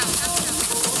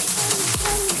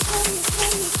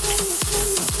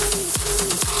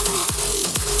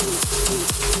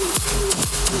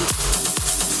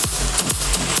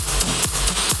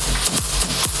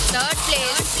 Third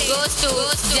place goes to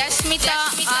Jasmita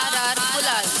R.R.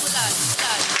 Pulal.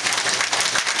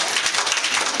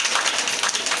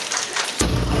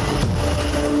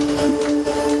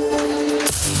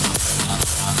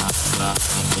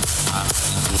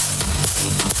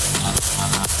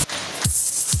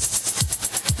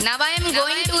 Now I am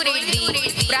going to read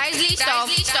the prize list of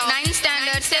 9th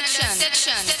standard section.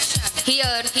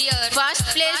 Here, first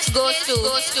place goes to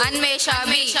Anvesha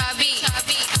B.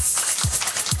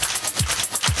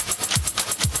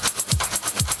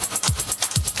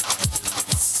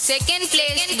 Second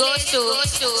place goes to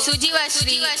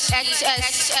Sujivashri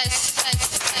HS.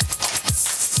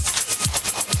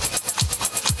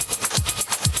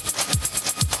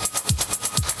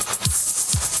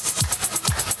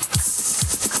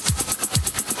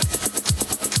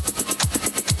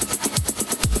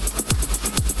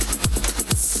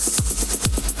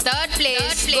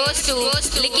 place goes to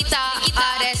Likita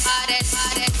RS.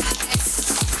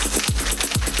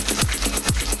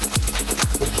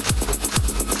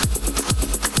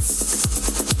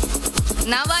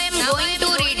 Now I am going to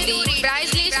read the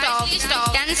prize list of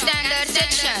 10th standard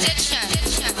section.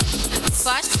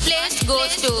 First place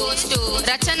goes to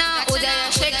Rachana Udaya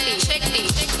Shetty.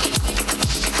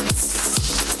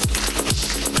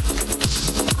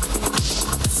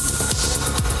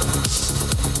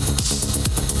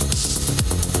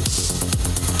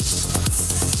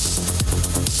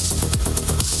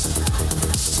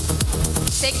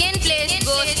 Second place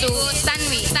goes to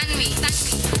Tanvi.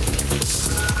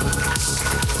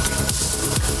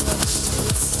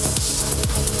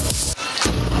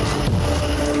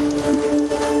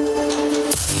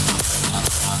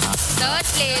 Third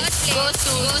place goes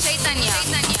to Chaitanya.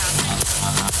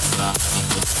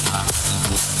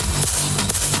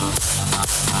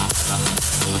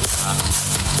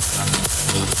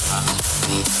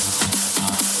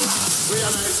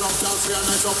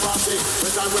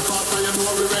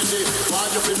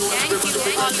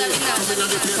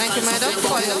 Thank you, madam,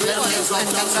 for your wishes and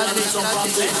congratulations.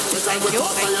 Thank you.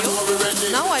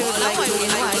 Now I would like to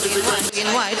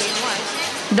invite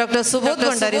Dr. Subodh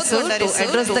Gondari sir to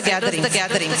address the gathering.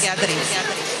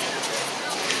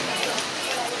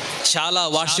 ಶಾಲಾ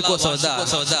ವಾರ್ಷಿಕೋತ್ಸವದ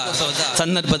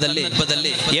ಸಂದರ್ಭದಲ್ಲಿ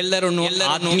ಎಲ್ಲರನ್ನು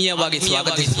ಆತ್ಮೀಯವಾಗಿ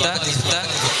ಸ್ವಾಗತಿಸುತ್ತಾ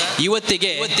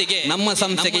ಇವತ್ತಿಗೆ ನಮ್ಮ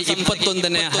ಸಂಸ್ಥೆಗೆ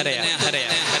 21ನೇ ಹರೆಯ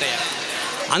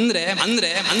ಅಂದ್ರೆ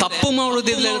ತಪ್ಪು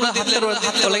ಮಾಡುವುದಿಲ್ಲ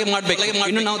 10 ಮಾಡಬೇಕು.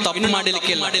 ಇನ್ನು ನಾವು ತಪ್ಪು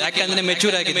ಮಾಡಲಿಕ್ಕಿಲ್ಲ, ಯಾಕಂದ್ರೆ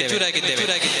ಮೆಚೂರ್ ಆಗಿದ್ದೇವೆ.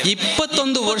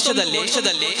 21 ವರ್ಷದಲ್ಲಿ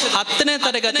 10ನೇ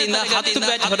ತರಗತಿಯಿಂದ 10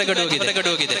 ಬ್ಯಾಚ್ ಹೊರಗಡೆ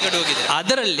ಹೋಗಿದೆ.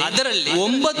 ಅದರಲ್ಲಿ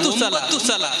 9 ಸಲ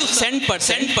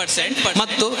 100%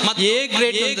 ಮತ್ತು ಎ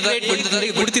ಗ್ರೇಡ್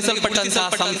ಗುರುತಿಸಲ್ಪಟ್ಟಂತಹ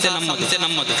ಸಂಸ್ಥೆ ನಮ್ಮದು.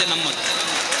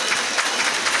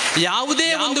 ಯಾವುದೇ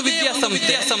ಒಂದು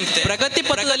ವಿದ್ಯಾಸಂಸ್ಥೆ ಪ್ರಗತಿ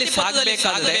ಪಥದಲ್ಲಿ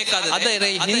ಸಾಗಬೇಕಾದರೆ ಅದರ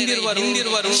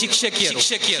ಹಿಂದಿರುವ ಶಿಕ್ಷಕಿಯರು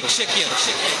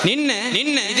ನಿನ್ನೆ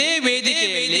ಇದೇ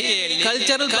ವೇದಿಕೆಯಲ್ಲಿ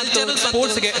ಕಲ್ಚರಲ್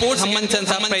ಸ್ಪೋರ್ಟ್ಸ್ಗೆ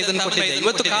ಸಂಬಂಧಿಸಿದಂತಹ ಪ್ರೈಸ್ ಅನ್ನು ಕೊಟ್ಟಿದೆ.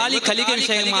 ಇವತ್ತು ಖಾಲಿ ಕಲಿಕೆ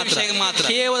ವಿಷಯ ಮಾತ್ರ,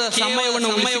 ಕೇವಲ ಸಮಯವನ್ನು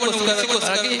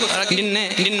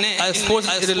ನಿನ್ನೆ sports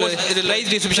prize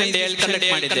distribution day conduct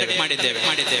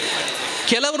ಮಾಡಿದ್ದೇವೆ.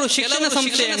 ಕೆಲವರು ಶಿಕ್ಷಣ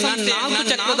ಸಂಸ್ಥೆಯನ್ನ 4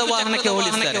 ಚಕ್ರದ ವಾಹನಕ್ಕೆ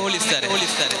ಹೋಲಿಸ್ತಾರೆ.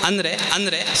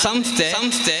 ಅಂದ್ರೆ ಸಂಸ್ಥೆ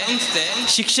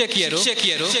ಶಿಕ್ಷಕಿಯರು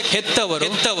ಹೆತ್ತವರು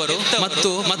ಮತ್ತು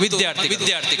ವಿದ್ಯಾರ್ಥಿಗಳು.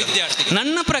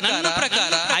 ನನ್ನ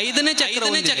ಪ್ರಕಾರ 5ನೇ ಚಕ್ರ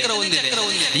ಹೊಂದಿದೆ.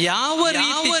 ಯಾವ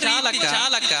ರೀತಿ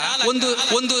ಚಾಲಕ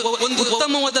ಒಂದು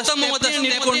ಉತ್ತಮವಾದ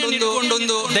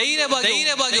ನಿಂತ್ಕೊಂಡು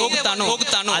ಧೈರ್ಯವಾಗಿ ಹೋಗ್ತಾನೋ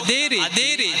ಅದೇ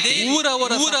ರೀತಿ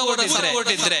ಊರವರ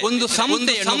ಹೊರಟಿದ್ರೆ ಒಂದು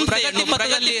ಸಂಸ್ಥೆಯನ್ನು ಪ್ರಗತಿ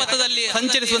ಪಥದಲ್ಲಿ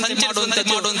ಸಂಚರಿಸುವಂತೆ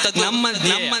ಮಾಡುವಂತದ್ದು ನಮ್ಮ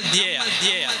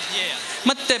ಧ್ಯೇಯ.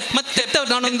 ಮತ್ತೆ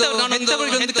ನಾನೊಂದು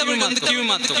ಕಿವಿ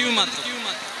ಮಾತು.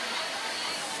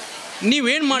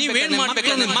 ನೀವೇನ್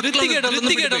ಮಾಡ್ಬೇಕಂದ್ರೆ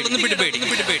ಬಿಡಬೇಡಿ.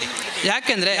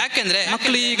 ಯಾಕೆಂದ್ರೆ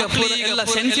ಮಕ್ಕಳು ಈಗ ಎಲ್ಲ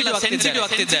ಸೆನ್ಸಿಟಿವ್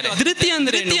ಆಗ್ತಿದ್ದಾರೆ. ಧೃತಿ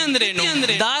ಅಂದ್ರೇನು?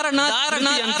 ಧಾರಣ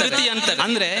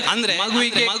ಅಂದ್ರೆ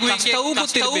ಮಗುವಿಗೆ ಕಷ್ಟವೂ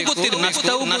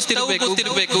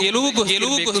ಗೊತ್ತಿರಬೇಕು, ಗೆಲುವು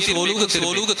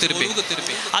ಗೊತ್ತಿರಬೇಕು.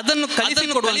 ಅದನ್ನು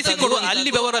ಕಲಿಸಿಕೊಡುವ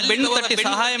ಅಲ್ಲಿ ಅವರ ಬೆನ್ನು ತಟ್ಟಿ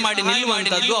ಸಹಾಯ ಮಾಡಿ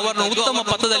ನಿಲ್ಲುವಂತದ್ದು, ಅವರನ್ನು ಉತ್ತಮ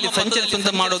ಪಥದಲ್ಲಿ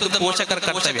ಸಂಚರಿಸುವಂತೆ ಮಾಡೋದು ಪೋಷಕರ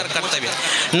ಕರ್ತವ್ಯ.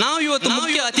 ನಾವು ಇವತ್ತು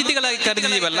ಮುಖ್ಯ ಅತಿಥಿಗಳಾಗಿ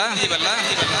ಕರೆದಿದ್ದೀವಲ್ಲ,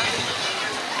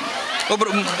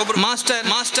 ಒಬ್ರು ಮಾಸ್ಟರ್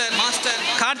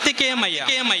ಕಾರ್ತಿಕೇಯ ಮಯ್ಯ,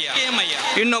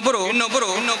 ಇನ್ನೊಬ್ಬರು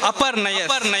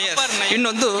ಅಪರ್ನಯಸ್,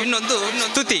 ಇನ್ನೊಂದು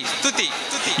ತುತಿ.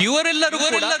 ಇವರೆಲ್ಲರೂ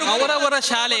ಅವರವರ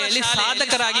ಶಾಲೆಯಲ್ಲಿ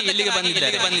ಸಾಧಕರಾಗಿ ಇಲ್ಲಿಗೆ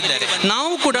ಬಂದಿದ್ದಾರೆ.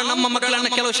 ನಾವು ಕೂಡ ನಮ್ಮ ಮಕ್ಕಳನ್ನ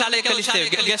ಕೆಲವು ಶಾಲೆಗೆ ಕಲಿಸ್ತೇವೆ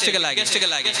ಗೆಸ್ಟ್ಗಳಾಗಿ.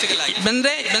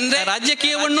 ಬಂದ್ರೆ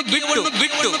ರಾಜಕೀಯವನ್ನು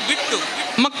ಬಿಟ್ಟು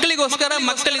ಮಕ್ಕಳಿಗೋಸ್ಕರ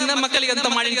ಮಕ್ಕಳಿಗೆ ಅಂತ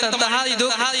ಮಾಡಿದಂತಹ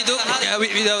ಇದು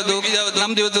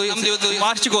ನಮ್ದು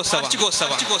ವಾರ್ಷಿಕೋತ್ಸವ.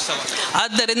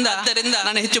 ಆದ್ದರಿಂದ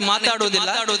ನಾನು ಹೆಚ್ಚು ಮಾತಾಡುವುದಿಲ್ಲ.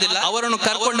 ಅವರನ್ನು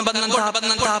ಕರ್ಕೊಂಡು ಬಂದಂತಹ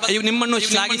ನಿಮ್ಮನ್ನು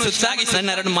ಶ್ಲಾಘಿಸುತ್ತಾ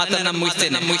ನನ್ನ 2 ಮಾತನ್ನು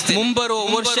ಮುಗಿಸ್ತೇನೆ. ಮುಂಬರುವ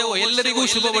ವರ್ಷವೂ ಎಲ್ಲರಿಗೂ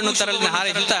ಶುಭವನ್ನು ತರಲು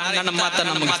ಹಾರೈಸುತ್ತಾ ನನ್ನ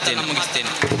ಮಾತನ್ನು ಮುಗಿಸ್ತೇನೆ.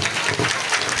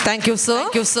 Thank you, sir.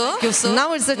 Now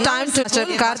it's the time to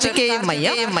Kartikeya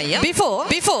Maya.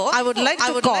 Before, I would like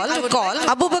to call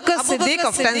Abubakar Siddiq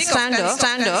of 10th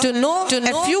standard to know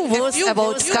a few words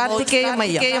about Kartikeya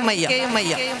Maya.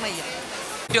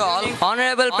 To all,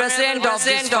 Honorable President of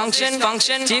this function,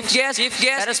 Chief Guest,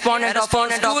 Correspondent of our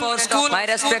school, my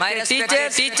respected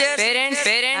teachers, parents,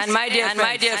 and my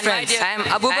dear friends. I am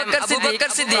Abubakar Siddiq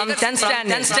from 10th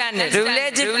standard.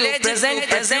 Privileged to present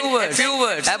a few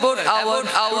words about our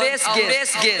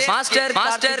today's guest, Master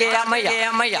Kartikeya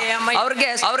Maya. Our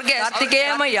guest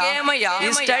Kartikeya Maya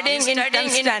is studying in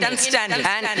 10th standard,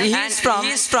 and he is from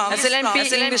SLNP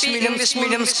English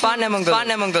Medium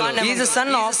Panamangalam. He is the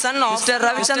son of Mr.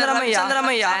 Ravi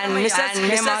Chandramaya and Mrs.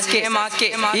 Hema K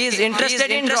is interested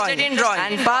in drawing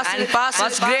and passed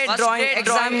first grade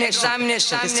drawing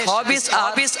examination. His hobbies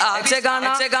are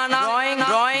Yagana, drawing,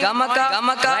 Gamaka,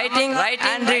 writing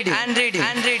and reading.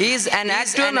 He is an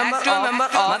active member of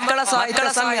Makkala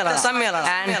Sahitya Sammela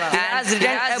and he has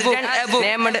written a book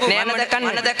named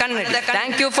Kannada.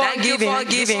 Thank you for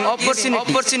giving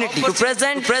opportunity to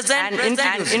present and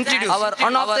introduce our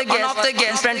one of the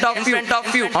guests in front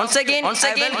of you. Once again, I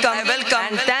welcome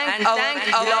and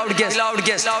thank our beloved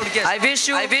guest. I wish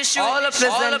you all a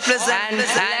pleasant and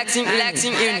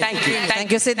relaxing evening.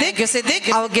 Thank you,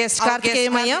 Siddiq. Our guest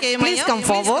Karthikeya Maya, please come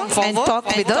forward and talk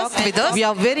with us. We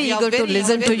are very eager to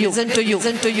listen to you.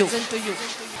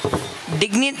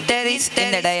 Dignitaries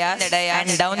in the dais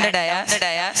and down the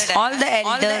dais, all the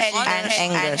elders and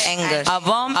youngers, a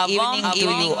warm evening to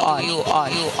you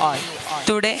all.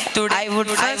 Today, I would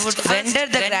first render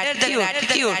the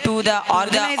gratitude to the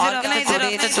organizer of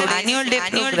today's annual day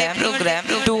program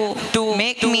to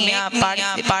make me a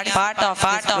part of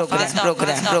this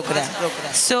program.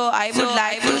 So I would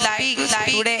like to speak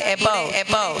today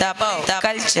about the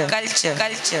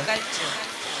culture.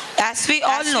 As we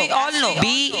all know,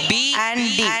 B and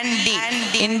D.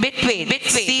 In between,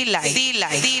 C life.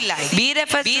 B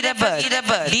refers to the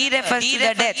birth, D refers to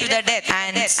the death,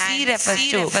 and C refers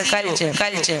to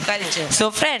culture. So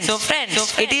friends,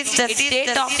 it is the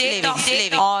state of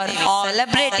living or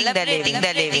celebrating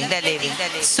the living.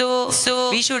 So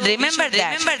we should remember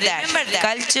that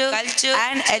culture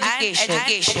and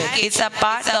education is a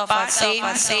part of a same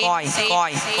coin.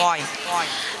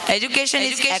 Education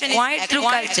is acquired through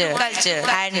culture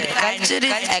and culture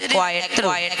is acquired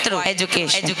through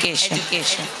education.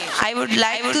 I would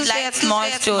like to say a small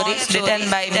story written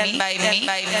by me.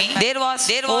 There was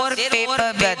four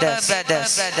paper brothers.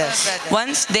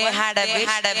 Once they had a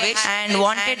wish and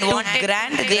wanted to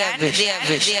grant their wish.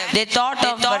 They thought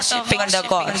of worshipping the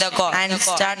god and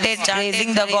started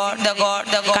praising the god,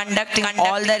 conducting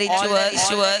all the rituals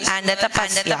and the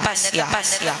tapasya.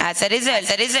 As a result,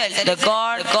 the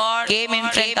god came in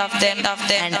front of them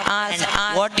and asked,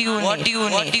 what do you need?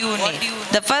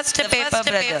 The first paper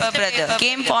brother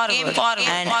came forward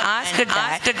and asked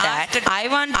that I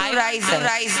want to rise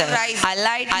a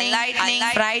lightning,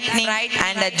 frightening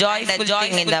and a joyful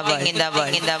thing in the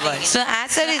world. So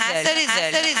as a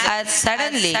result,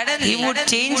 suddenly he would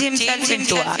change himself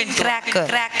into a cracker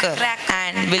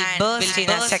and will burst in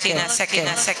a second.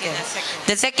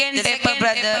 The second paper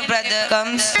brother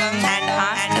comes and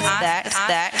asks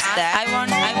that I want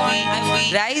to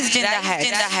be raised in the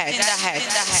head.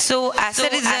 So as a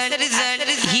result,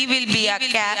 he will be a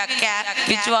cap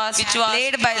which was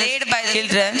played by the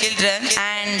children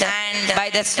and by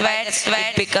the sweat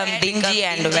it become dingy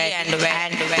and wet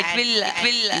and it will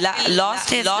lost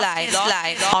his life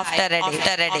after a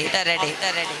day.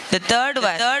 The third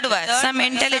one, some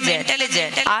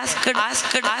intelligent asked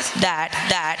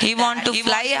that he want to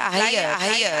fly higher,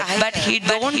 but he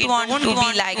don't want to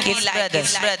be like his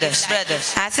brothers.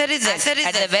 As a result,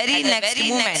 at the very next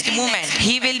moment,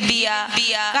 he will be a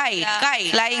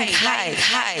kite flying high.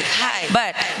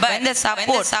 But when the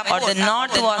support or the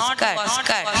knot was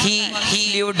cut, he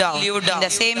flew down in the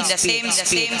same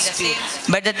speed.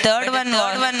 But the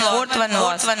fourth one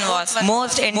was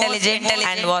most intelligent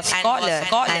and was scholar,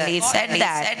 and he said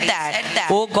that,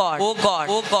 oh God,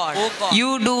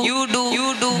 you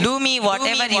do me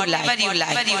whatever you like.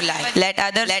 Let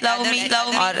others love me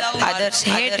or others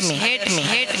hate me.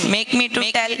 Make me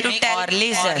to tell or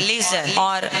listen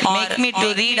or make me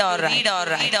to read or write.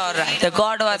 The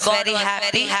God was very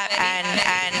happy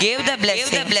and gave the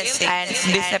blessing and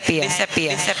disappear.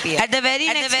 At the very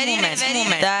next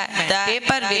moment, the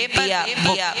paper will be a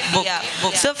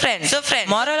book. So friends,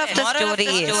 moral of the story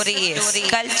is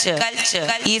culture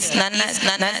is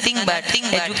nothing but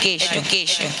education.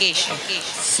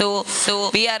 So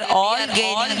we are all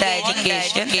gaining the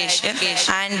education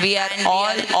and we are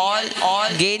all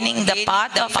gaining the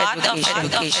path of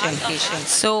education.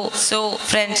 So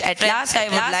friends, at last I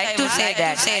would like to say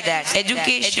that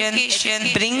education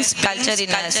brings culture in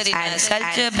us and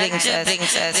culture brings us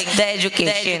the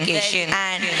education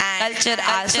and culture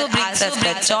also brings us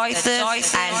the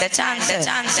choices and the chances.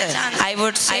 I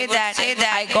would say that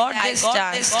I got this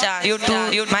chance due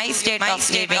to my state of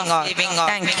living.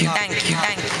 Thank you.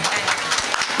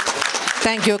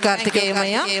 Thank you, Karthikeya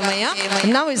Maya.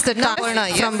 Now is the time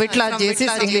from Vitla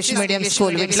JC's English Medium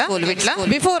School, Vitla.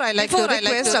 Before I like to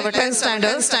request our 10th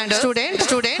standard student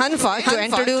Hanfa to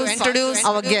introduce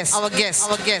our guest.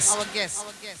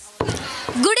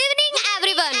 Good evening,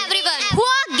 everyone who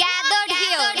are gathered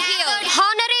here.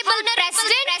 Honorable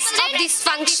President of this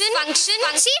function.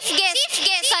 chief guest,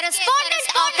 correspondent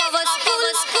of our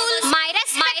school, my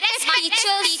respected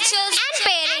teachers and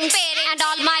parents, and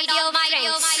all my dear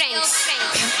friends.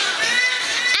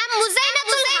 I'm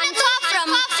Muzainatul Hanfa from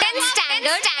 10th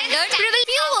standard. We will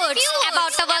few words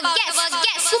about our guest,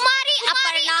 Kumari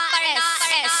Aparna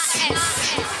S.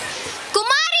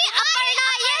 Kumari Aparna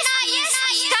is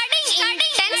studying in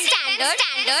 10th standard,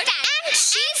 and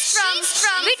she's from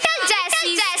Vittal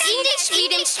Jassie's English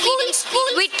Medium School,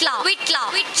 Vitla.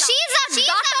 She's a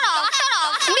daughter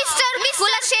of Mr.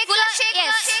 Kulashekar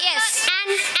and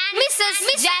Mrs.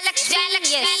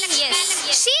 Jalakshmi.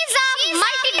 She's a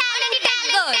multi-talented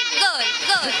girl.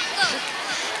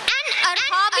 And her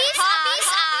hobbies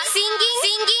are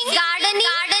singing,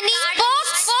 gardening,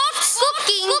 sports,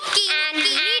 cooking, and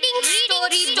reading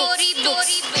storybooks.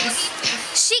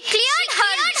 She cleared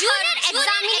her junior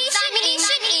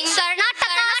examination in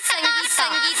Karnataka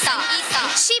Sangeeta.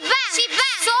 She bagged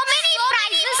so many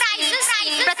prizes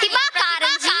in Pratibha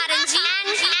Karanji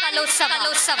and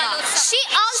Kalotsava. She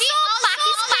also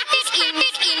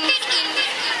participated in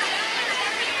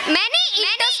many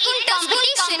inter-school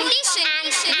competition and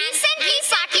recently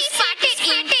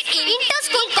participated in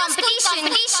inter-school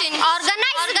competition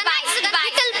organized by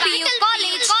Vittal PU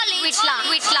College, Vitla.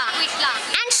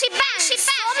 And she bagged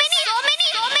so many.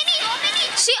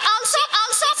 She also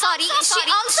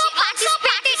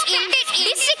participated in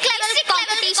district level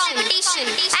competition.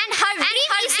 And her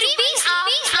dream is to be a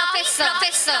professor.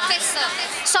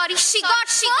 She got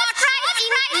first prize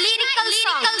in lyrical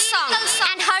songs.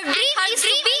 And her dream is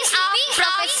to be a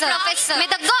professor. May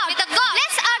the God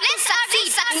bless her to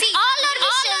succeed. All her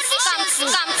wishes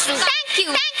come true. Thank you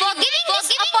for giving this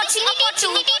opportunity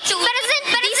to present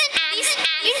and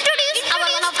introduce our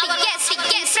one of the guests in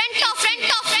front of.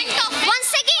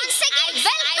 Once again, I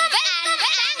welcome and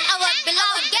thank our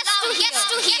beloved guests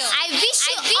to here. I wish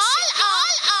you all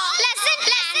pleasant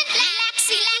and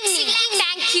relaxing evening.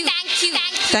 Thank you.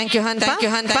 Thank you, Hanpa.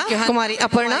 Kumari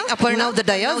Aparna, now the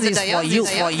dais is for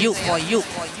you.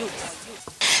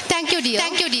 Thank you, dear.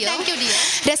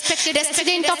 Respected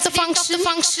president of the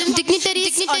function,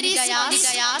 dignitaries on the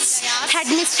dais,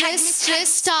 headmistress,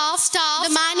 staff, the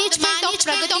management of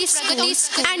Pragathi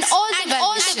School, and all the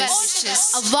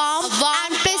well-wishers. A warm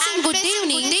and pleasant good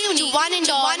evening to one and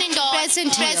all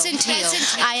present here.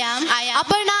 I am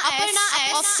Aparna S.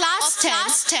 of class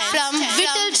 10 from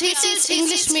Vittal Jassie's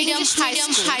English Medium High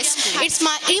School. It's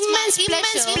my immense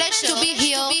pleasure to be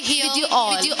here with you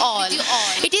all.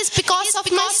 It is because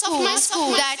of my school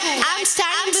that I am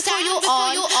standing before you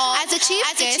all as a chief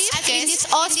guest in this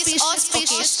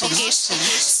auspicious occasion.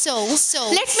 So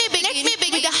let me begin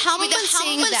with a humble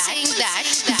saying that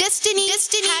destiny has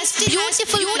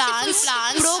beautiful plans,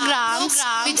 programs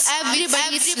with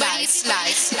everybody's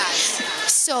life.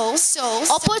 So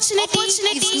opportunity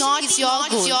is not your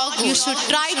goal. You should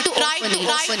try to open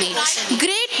it.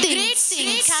 Great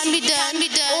things can be done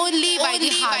only by the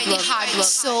hard work.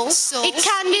 So it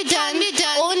can be done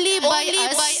only by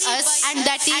us, and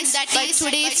that is by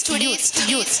today's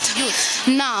youth.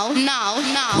 Now,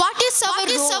 what is our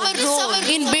role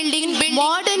in building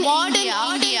modern India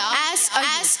as a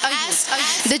youth?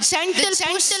 The gentle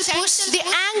push, the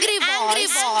angry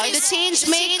voice, the change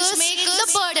makers, the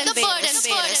burden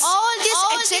bearers. All these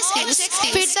adjectives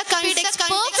fit the context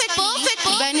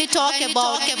perfectly when we talk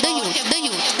about the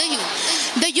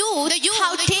youth. The youth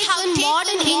have taken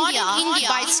modern India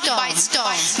by storm.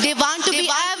 They want to be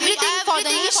everything for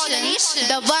the nation,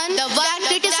 the one that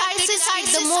criticizes it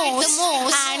the most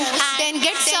and then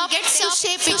gets up to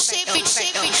shape it.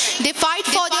 They fight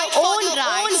for their own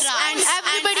rights and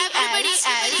everybody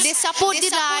else. They support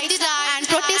the right and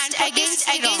protest against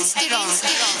the wrong.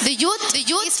 The youth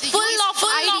is full of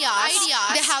ideas.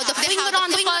 They have the finger on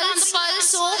the pulse.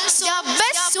 So they are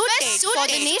best suited for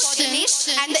the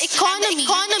nation and the economy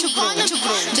to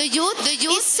grow. The youth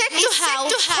is said to have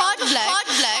hot blood,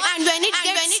 and when it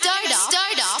gets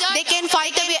stirred up, they can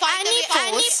fight away any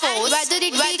force, whether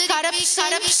it be corruption,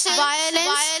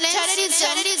 violence,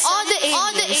 terrorism, or the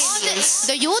aliens.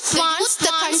 The youth wants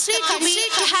the country to be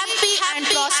happy and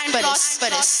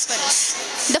prosperous.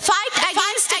 The fight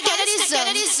against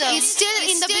terrorism is still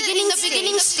in the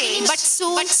beginning stage, but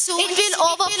soon it will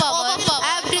overpower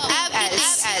everything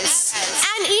else.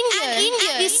 And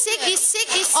India is sick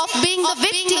of being the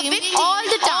victim all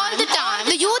the time.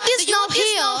 The youth is now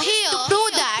here to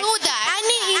prove that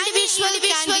any individual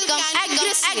can become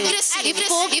aggressive if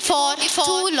forced for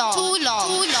too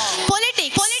long.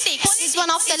 Politics is one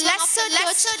of the lesser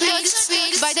touched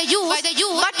fields by the youth,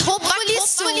 but hopefully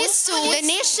soon the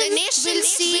nation will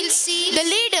see the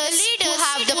leaders who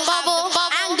have the power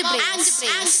and the brains.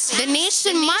 The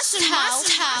nation must have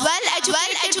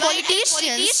well-educated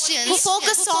politicians who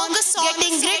focus on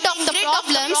getting rid of the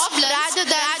problems rather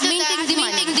than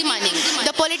minting the money.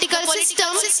 The political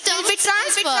system will be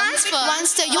transformed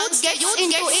once the youth gets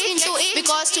into it,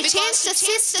 because to change the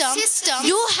system,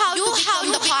 you have to become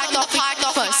the part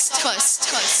of it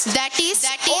first. That is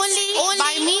only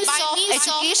by means of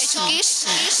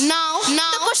education. Now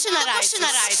the question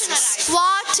arises: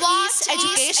 what is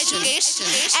education?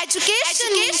 Education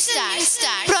means that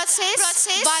process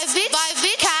by which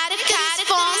character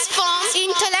is formed,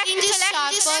 intellect is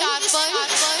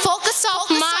sharpened, focus of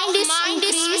mind is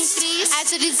increased,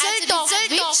 as a result of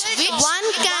which one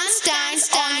can stand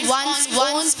on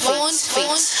one's own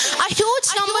feet. A huge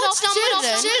number of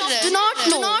children do not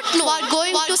know what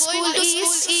going to school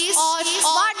is, or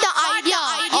what the idea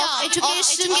of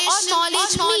education or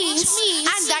knowledge means,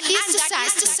 and that is the sad.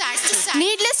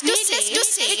 Needless to say,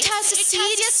 it has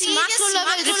serious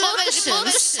macro-level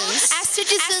repercussions as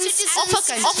citizens of a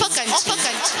country.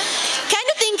 Can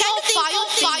you think of five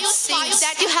things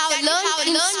that you have learned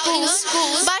in school,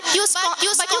 but you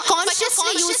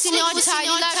consciously use in your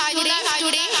daily life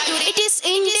today? It is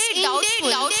indeed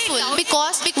doubtful,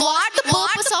 because what the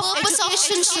purpose of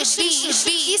education should be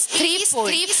is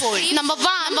threefold. Number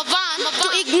one, to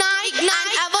ignite an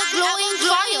ever-glowing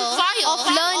fire of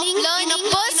learning in a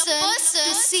person to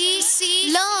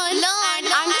see, learn, and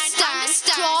understand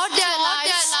throughout their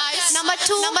lives. Number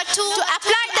two, to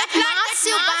apply that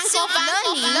massive bank of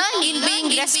learning in being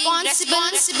responsible,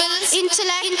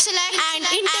 intellect, and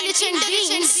intelligent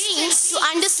beings to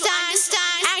understand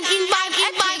and imbibe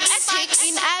ethics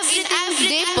in everything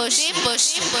they push.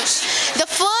 The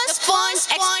first point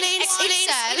explains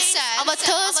itself, our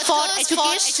thirst for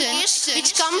education,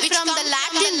 which comes from the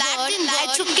Latin word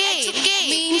educate,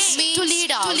 means to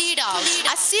lead out.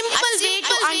 A simple way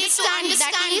to understand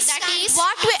that is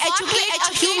what we educate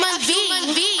a human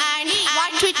being and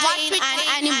what we train an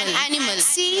animal.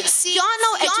 See, you are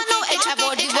now educated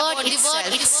about the word itself.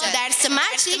 That's the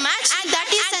magic, and that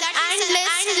is an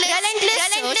relentless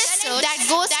search that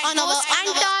goes on our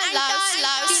entire lives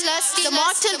till the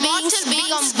mortal beings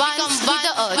become one with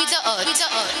the earth.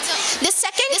 The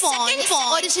second point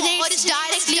originates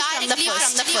directly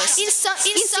from the first. In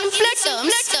simpler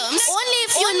terms, only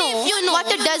if you know what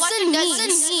a dozen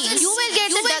means, you will get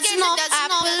the dozen of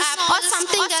apples or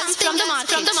something else from the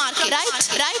market.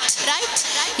 Right?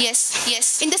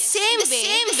 Yes. In the same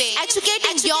way,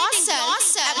 educating yourself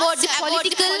about the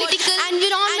political,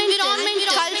 environmental,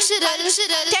 cultural,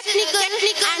 technical,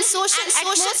 and social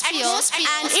atmosphere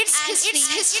and its history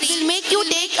will make you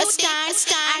take a stand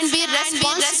and be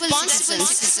responsible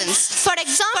citizens. For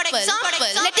example,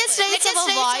 let us raise our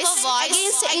voice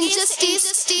against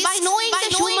injustice by knowing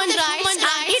the human rights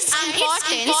and its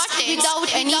importance without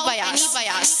any bias.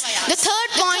 The third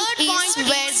point is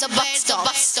where the buck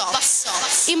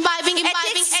stops. Imbibing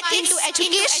ethics into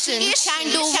education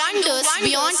can do wonders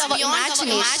beyond our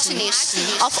imagination.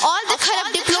 Of all the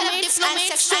corrupt diplomats and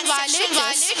sexual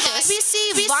violators, we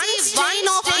see one strain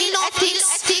of ill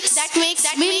ethics that makes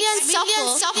millions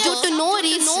suffer due to no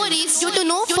reason, due to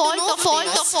no fault of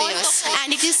theirs.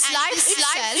 And it is life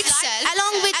itself,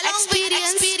 along with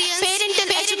experience, parental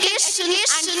education,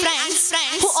 and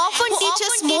friends who often teach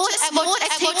us more about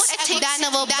ethics than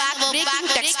our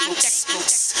back-breaking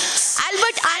textbooks.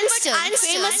 Albert Einstein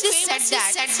famously said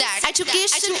that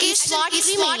education is what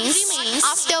remains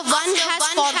after one has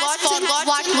forgotten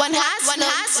what one has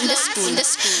learned in the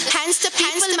school. Hence the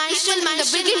people mentioned in the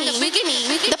beginning,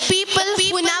 the people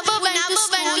who never went to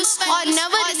school or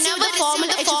never received a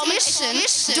formal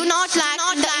education do not lack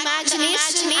the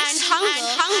imagination and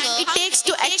hunger it takes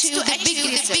to achieve the big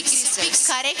results.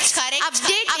 Correct.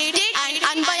 Updated and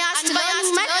unbiased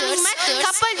learning methods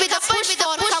coupled with a push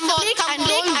for complete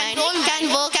enrollment can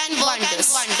work wonders.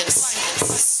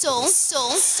 So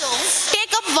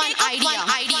take up one idea.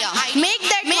 Make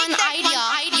that one idea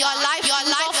your life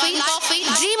coffee.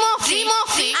 Dream of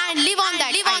it and live on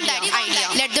that idea.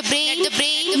 Let the brain,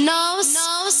 nerves,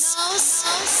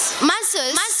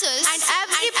 muscles, and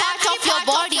every part of your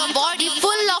body be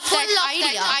full of that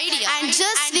idea, and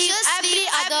just leave every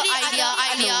other idea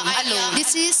alone.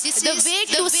 This is the way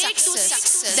to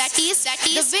success. That is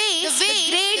the way the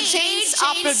great changes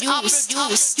are produced.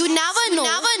 You never know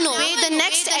where the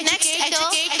next educator,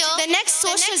 the next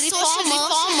social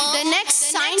reformer, the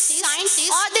next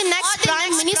scientist, or the next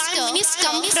prime minister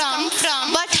come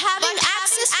from. But having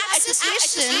access to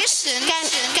education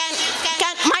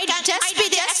might just be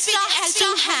the extra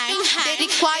helping hand they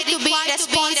require to be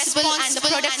responsible and the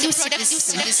productive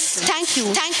citizen. Thank you.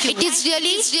 It is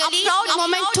really a proud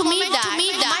moment to me that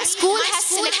my school has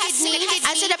selected me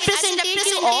as a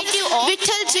representative of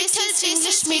Vittal Jesus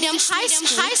English Medium High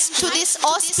School to this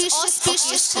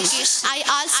auspicious occasion. I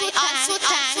also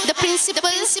thank the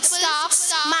principal, staff,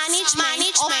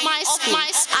 management of my school.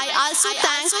 I also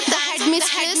thank the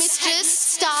headmistress,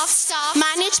 staff,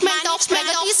 management of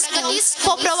PRAGATHI School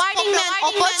for providing me an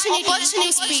opportunity to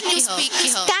speak here.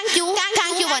 Thank you one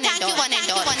and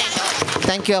all.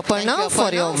 Thank you, Aparna,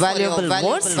 for your valuable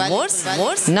words.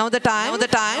 Now the time for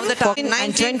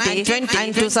 2020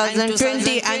 and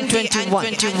 2020 and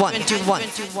 21.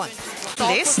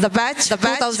 The batch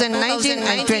 2019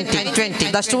 and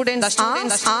 2020. The students are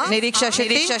Niriksha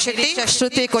Shetty,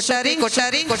 Shruti Kottari,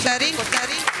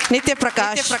 Nitya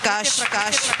Prakash.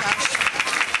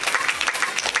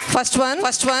 First one.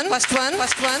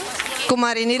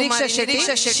 Kumari Niriksha Shetty.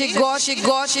 She got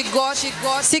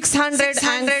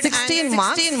 616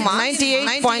 marks,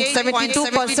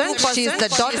 98.72%. She is the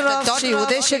daughter of Shri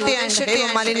Uday Shetty and Hema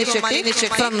Malini Shetty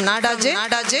from Nadaje.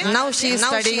 Now she is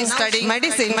studying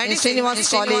medicine in Srinivas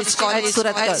College at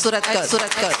Suratkar.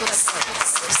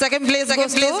 Second place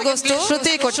goes to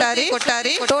Shruti Kottari.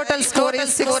 Total score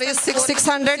is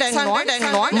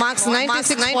 601. Marks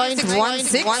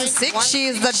 96.16. She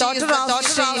is the daughter of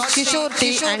Shri Kishore T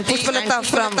and Pushpalata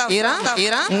from Iran.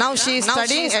 Now she is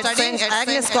studying at St.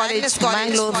 Agnes College,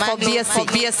 Bangalore for BSc.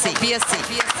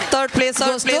 Third place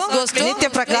goes to Nitya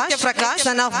Prakash,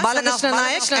 son of Balakrishna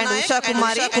Nayak and Usha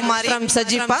Kumari from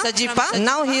Sajipa.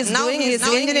 Now he is doing his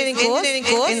engineering course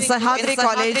in Sahyadri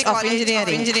College of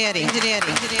Engineering.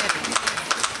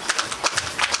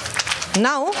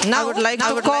 Now I would like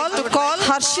to call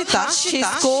Harshita. She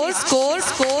scores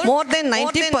more than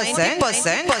 90%.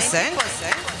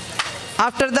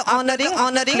 After the honoring,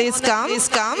 please come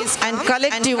and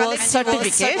collect your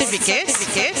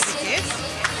certificates.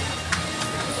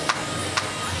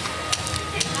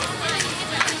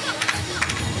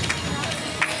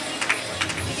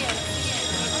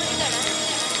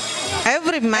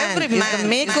 Every man is the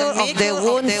maker of their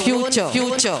own future.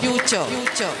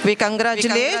 We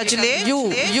congratulate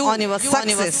you on your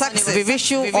success. We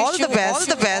wish you all the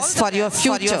best for your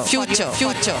future.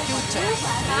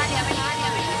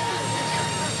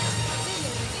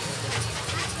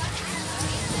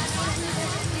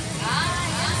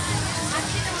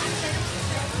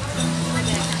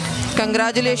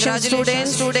 Congratulations,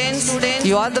 students.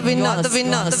 You are the winners.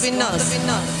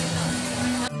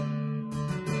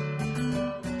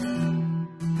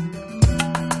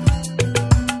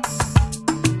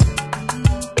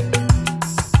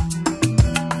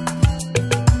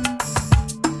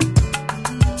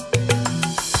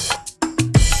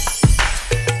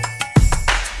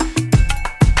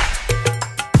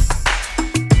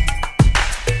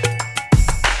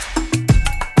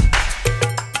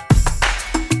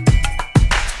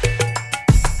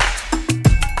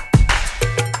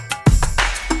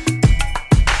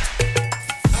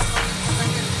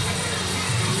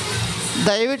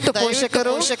 ದಯವಿಟ್ಟು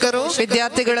ಪೋಷಕರು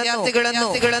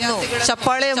ವಿದ್ಯಾರ್ಥಿಗಳನ್ನು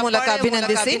ಚಪ್ಪಾಳೆಯ ಮೂಲಕ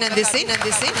ಅಭಿನಂದಿಸಿ.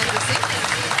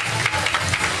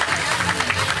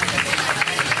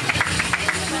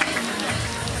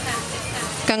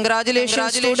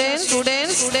 Congratulations,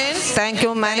 students. Thank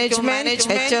you, management,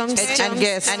 HMs and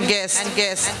guests.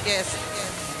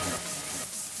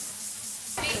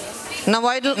 Now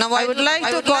I would like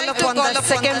to call upon the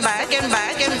second batch.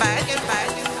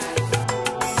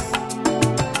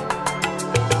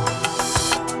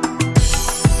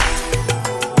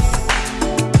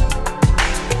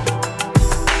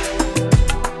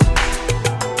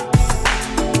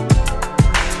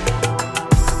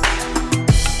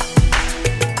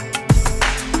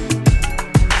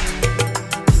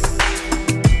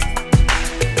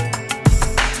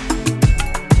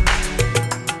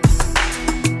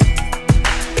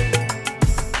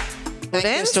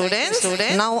 Students.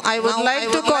 Now I would like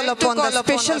to call upon the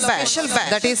special batch,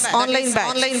 that is online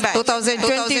batch,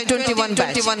 2020-21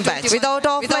 batch. Without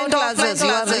offline classes,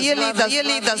 you are really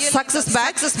the success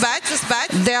batch.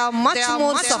 They are much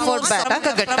more suffered batch.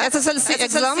 SSLC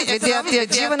exam ವಿದ್ಯಾರ್ಥಿಯ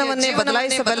ಜೀವನವನ್ನೇ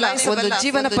ಬದಲಾಯಿಸಬಲ್ಲ ಒಂದು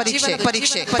ಜೀವನ ಪರೀಕ್ಷೆ.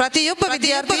 ಪ್ರತಿಯೊಬ್ಬ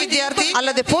ವಿದ್ಯಾರ್ಥಿ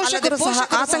ಅಲ್ಲದೆ ಪೋಷಕರು ಸಹ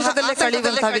ಆತಂಕದಲ್ಲೇ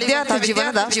ಕಳೆಯುವಂತಹ ವಿದ್ಯಾರ್ಥಿ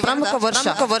ಜೀವನದ ಪ್ರಮುಖ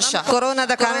ವರ್ಷ.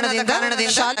 ಕೊರೋನಾದ ಕಾರಣದಿಂದ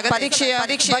ಶಾಲಾ ಪರೀಕ್ಷೆಯ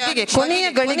ಬಗೆಗೆ ಕೊನೆಯ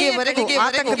ಗಳಿಗೆಯವರೆಗೂ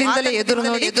ಆತಂಕದಿಂದಲೇ ಎದುರು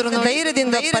ನೋಡಿ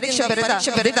ಧೈರ್ಯದಿಂದ ಪರೀಕ್ಷೆ ಬರೆದ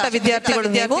ವಿದ್ಯಾರ್ಥಿಗಳು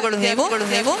ನೀವು.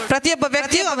 ಪ್ರತಿಯೊಬ್ಬ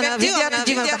ವ್ಯಕ್ತಿಯು ಅವನ ವಿದ್ಯಾರ್ಥಿ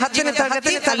ಜೀವನದ 10ನೇ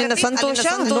ತರಗತಿ ಅಲ್ಲಿನ ಸಂತೋಷ,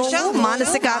 ನೋವು,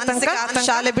 ಮಾನಸಿಕ ಆತಂಕ,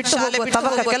 ಶಾಲೆ ಬಿಟ್ಟು ಹೋಗುವ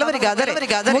ತವಕ ಕೆಲವರಿಗಾದರೆ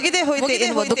ಮುಗಿದೇ ಹೋಯಿತೆ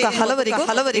ಎನ್ನುವ ದುಃಖ ಹಲವರಿಗೂ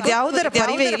ಯಾವುದರ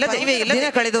ಪರಿವೇ ಇಲ್ಲದೆ ದಿನ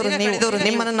ಕಳೆದವರು ನೀವು.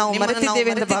 ನಿಮ್ಮನ್ನು ನಾವು ಮರೆತಿದ್ದೇವೆ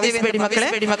ಎಂದು ಭಾವಿಸಬೇಡಿ ಮಕ್ಕಳೇ.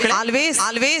 Always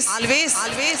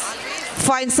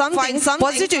find something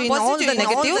positive in all the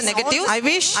negatives. I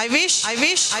wish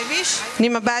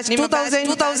ನಿಮ್ಮ ಬ್ಯಾಚ್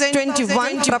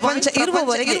 2021 ಪ್ರಪಂಚ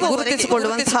ಇರುವವರೆಗೆ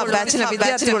ಗುರುತಿಸಿಕೊಳ್ಳುವಂತಹ ಬ್ಯಾಚಿನ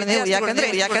ವಿದ್ಯಾರ್ಥಿಗಳು ನೀವು. ಯಾಕಂದ್ರೆ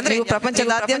ನೀವು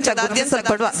ಪ್ರಪಂಚದಾದ್ಯಂತ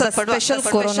ಗುರುತಿಸಲ್ಪಡುವ special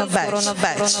corona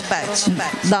batch.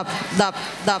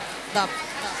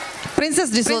 Princess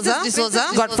D'Souza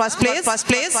got first place.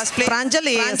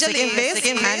 Pranjali second place,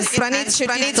 and Praneeth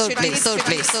Shetty third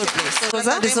place.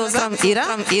 D'Souza from Ira.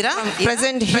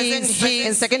 Present he is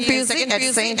in second PUC at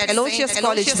St. Aloysius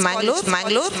College, Mangalore.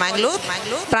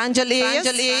 Pranjali AS,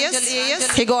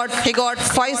 he got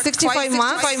 565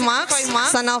 marks.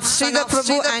 Son of Sridhar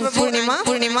Prabhu and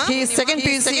Purnima. He is second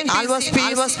PUC Alvas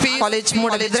College,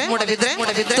 Mudavidre.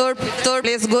 Third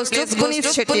place goes to Puneeth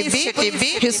Shetty B.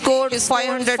 He scored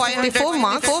 554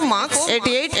 marks,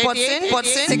 88%,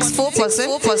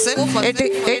 64%,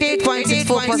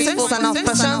 88.64%. Son of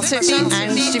Prashant Shetty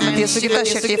and Srimati Sugita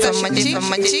Shetty from Manchi.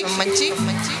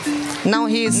 Now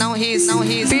he is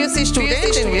PUC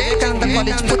student in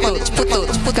Vivekananda College, Puttur.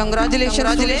 Congratulations,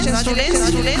 students.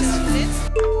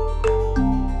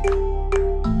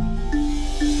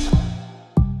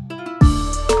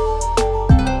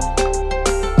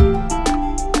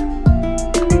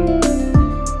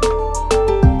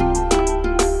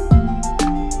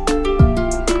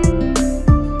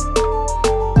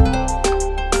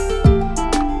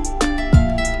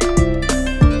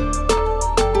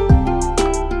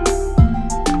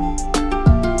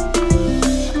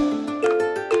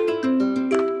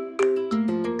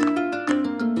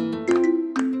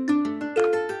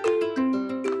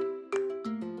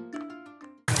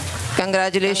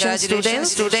 Congratulations,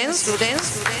 students.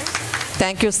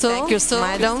 Thank you, sir.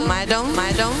 Madam.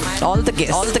 All the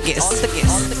guests.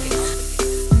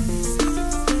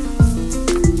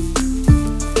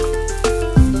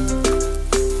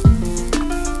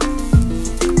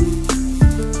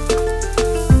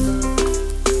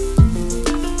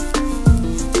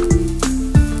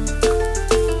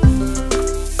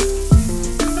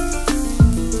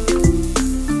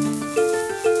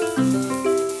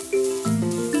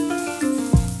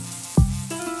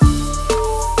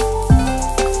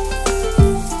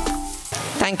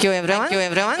 Thank you, everyone.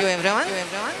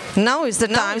 Now is the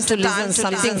time to listen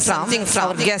something from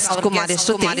our guest Kumari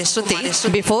Shruti.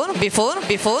 Before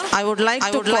I would like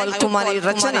to call Kumari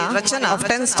Rachana of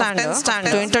 10th standard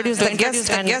to introduce the guest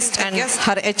and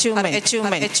her achievement.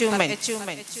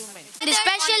 The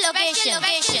special occasion,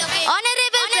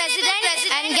 Honorable President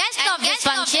and guest of this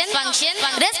function,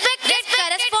 respected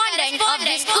correspondent of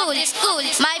this school,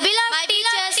 my beloved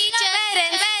teachers,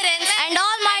 parents, and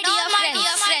all my dear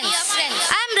friends.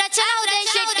 I am Rachana Uday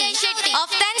Shetty of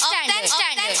 10th standard,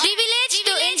 privileged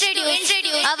to introduce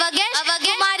our guest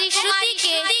Kumari Shruti K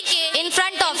in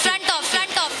front of.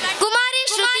 Kumari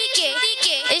Shruti K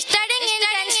is studying in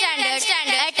 10th standard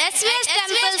at SVS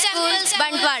Temple Schools,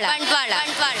 Bantwala.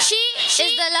 She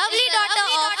is the lovely daughter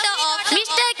of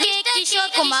Mr. K.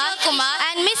 Kishore Kumar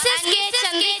and Mrs. K.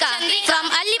 Chandrika from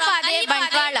Allipade,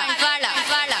 Bantwala.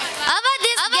 Our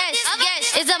this guest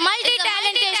is a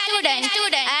multi-talented student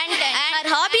and her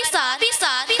hobbies are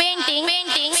painting,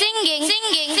 singing,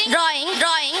 drawing,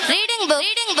 reading book,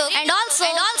 and also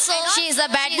she is a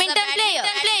badminton player.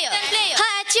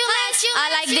 Her achievements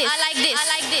are like this.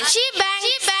 She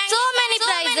bagged so many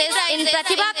prizes in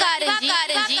Pratibha Karanji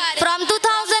from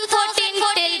 2014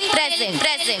 till present,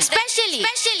 especially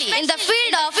in the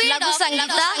field of Lagu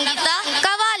Sangita,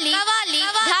 Kavali,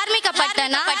 Dharmika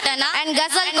Pattana, and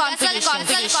Ghazal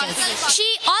competition. She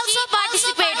also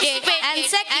participated and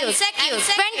secured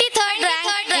 23rd rank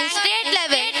in state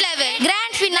level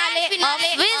grand finale of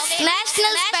Wiz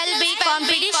National Spell Bee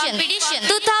competition 2018-19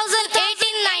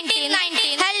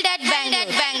 held at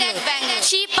Bangalore.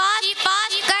 She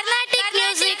passed Carnatic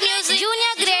Music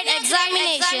Junior Grade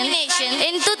Examination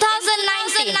in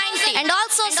 2019 and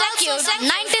also secured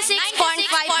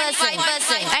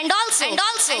 96.5%. And also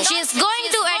she is going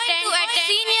to attend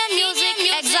Senior Music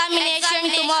Examination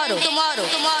tomorrow.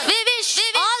 We wish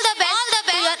all the best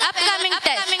to your upcoming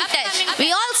test. We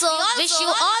also wish you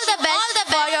all the best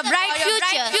for your bright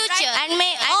future and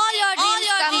may all your dreams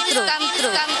come true.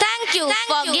 Thank you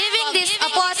for giving this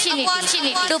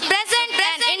opportunity to present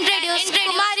and introduce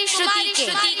Kumari Shruti K.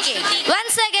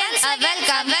 Once again, a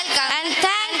welcome and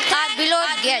thank our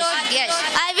beloved guest.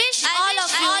 I wish all of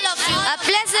you a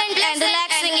pleasant and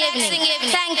relaxing evening.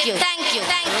 Thank you.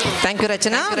 Thank you,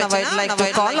 Rachana. Now I'd like to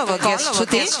call our guest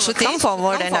Shruti to come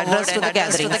forward and address to the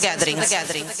gathering.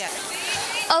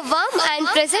 A warm and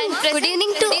pleasant good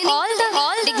evening to all the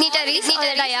dignitaries on the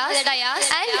dais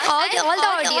and all the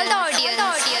audience.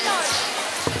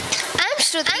 I'm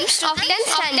of 10th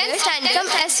standard from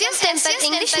SUS Temple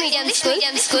English Medium School,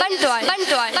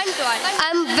 Bantwala.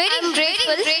 I am very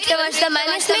grateful towards the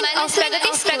management of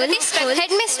Pragathi School,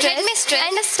 headmistress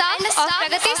and the staff of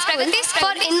Pragathi School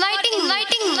for inviting me.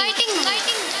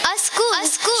 A school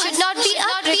should not be a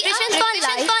preparation for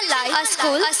life. A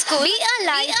school be a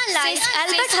life, says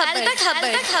Albert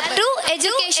Hubbard. True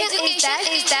education is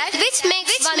that which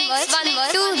makes one work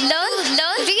to learn,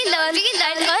 relearn,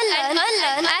 and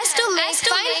unlearn as to make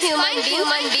fine human being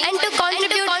and to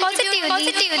contribute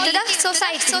positively to the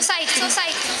society.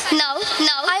 Now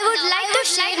I would like to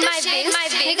share my views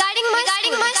regarding my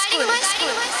school.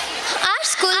 Our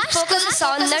school focuses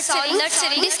on nurturing,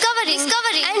 discovering,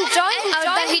 and drawing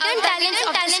out the hidden talents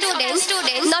of the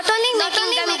students, not only making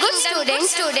them good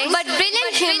students, but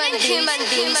brilliant human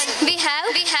beings. We have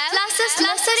classes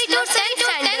nursery to 10th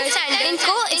standard in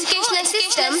co-educational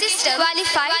system,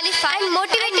 qualified and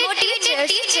motivated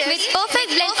teachers with perfect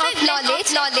blend of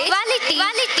knowledge, quality,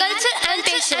 culture and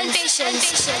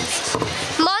patience.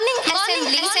 Morning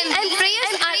assemblies and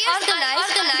prayers are organized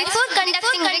before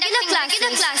conducting regular classes.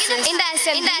 In the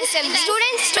assembly,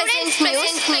 students present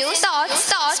news, thoughts,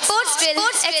 sports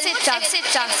drills, etc.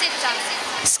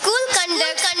 School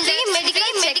conducts free medical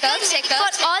checkup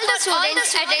for all the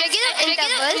students at regular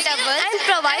intervals and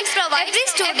provides every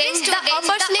student the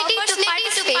opportunity to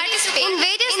participate in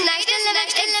various national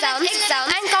level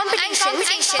exams and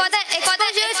competitions for the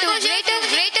exposure to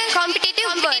greater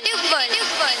competitive world.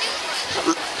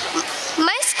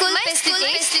 My school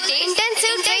facilitates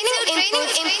intensive training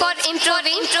for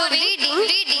improving reading,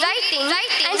 writing,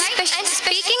 and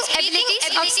speaking abilities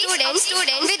of students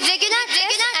with regular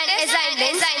tests and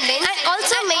assignments, and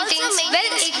also maintains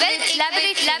well-equipped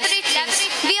laboratories.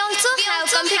 We also have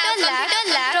computer lab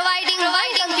providing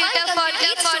one computer for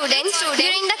each student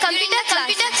during the computer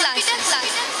class.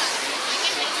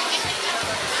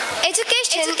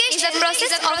 Education is a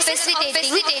process of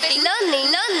facilitating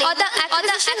learning or the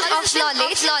acquisition of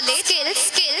knowledge,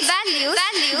 skills, values,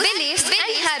 beliefs,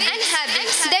 and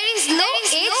habits. There is no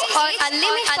age or a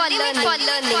limit for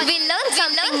learning. We learn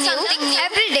something new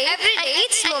every day and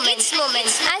each moment.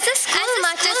 As the school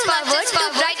marches forward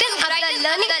to brighten up the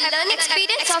learning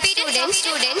experience of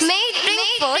students, may it bring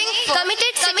forth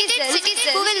committed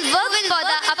citizens who will work for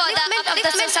the upliftment of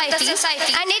the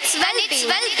society and its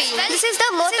well-being. This is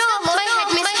the motto of my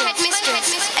headmistress.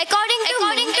 According to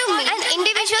me, an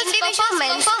individual's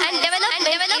performance and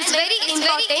development is very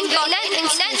important in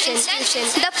an institution.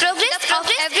 The progress of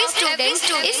every student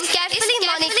is carefully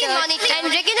monitored and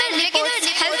regular reports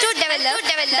help to develop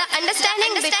the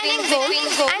understanding between home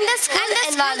and the school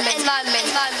environment.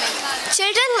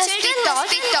 Children must be taught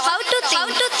how to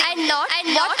think and not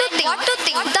what to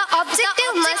think. The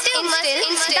objective must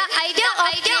instill the idea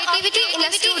of creativity in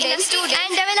a student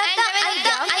and develop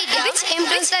the idea which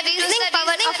improves the reasoning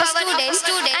power of a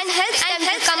student and helps them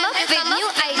to come up with new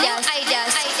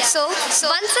ideas. So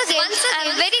once again, I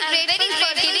am very grateful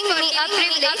for giving me a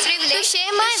privilege to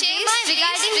share my views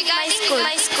regarding my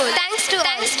school. Thanks to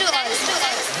all.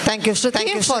 Thank you,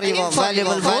 Shruti, for your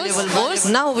valuable words.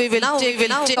 Now we will take the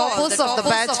toppers of the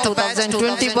batch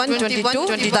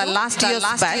 2021-22, the last year's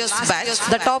batch.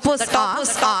 The toppers are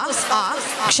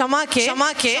Kshama K,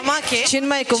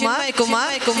 Chinmay Kumar,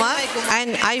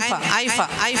 and Aifa.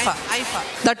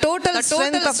 The total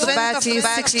strength of the batch is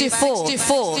 64,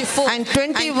 and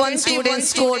 21 students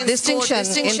scored distinction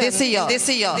in this year.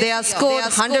 They have scored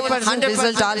 100%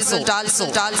 result also.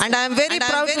 And I am very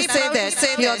proud to say that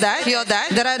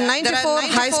there are 94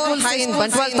 high schools in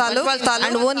Bantwala Taluk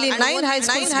and only 9 high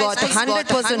schools got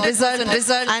 100%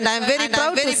 result. And I am very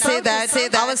proud to say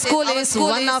that our school is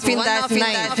one of in that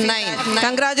 9.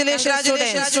 Congratulations,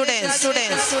 students.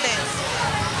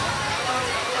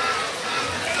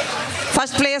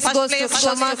 First place goes to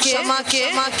Kshama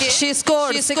K. She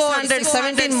scored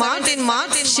 617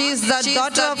 marks. She is the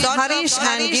daughter of Harish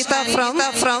and Geeta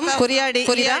from Kuriadi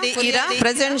Ira.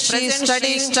 Present, she is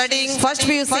studying first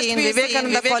PUC in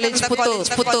Vivekananda College, Puttur.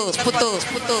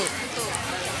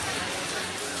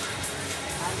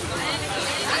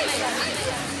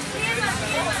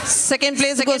 Second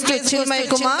place goes to Chinmay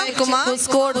Kumar, who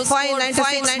scored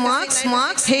 596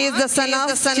 marks. He is the son of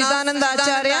Chidananda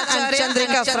Acharya and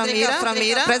Chandrika from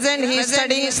Ira. Present, he is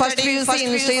studying first PUC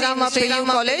in Sri Rama PU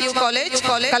College,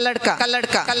 Kalladka.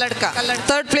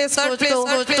 Third place goes to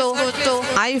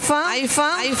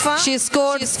Aifa. She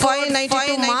scored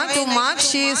 592 marks.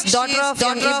 She is daughter of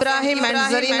Ibrahim and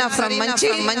Zarina from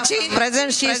Manchi.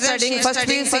 Present, she is studying first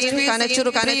PUC in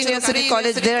Kanachuru University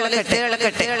College,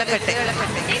 Deralakatte.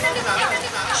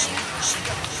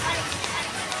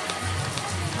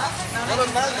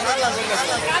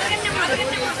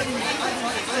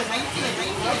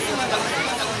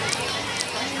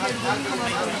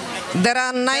 There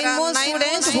are 9 more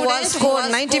students who have scored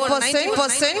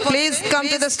 90%. Please come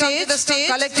to the stage.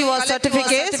 Collect your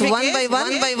certificates one by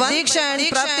one. Diksha and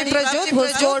Prapti Prajot who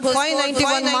scored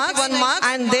 591 marks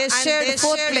and they shared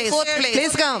 4th place.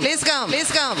 Please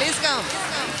come.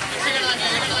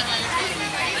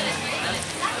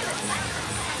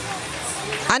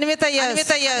 Anvita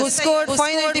who scored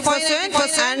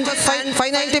 590% and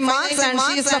 590 marks and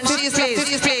she is the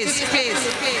 5th place.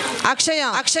 Akshaya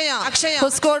who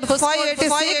scored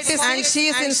 586 and she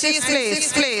is in 6th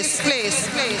place.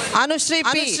 Anushri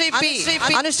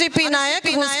P Nayak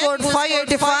who scored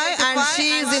 585 and she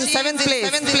is in 7th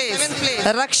place.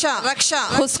 Raksha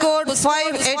who scored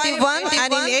 581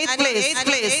 and in 8th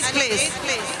place.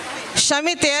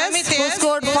 Shamit who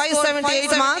scored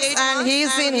 578 marks and he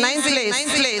is in 9th place.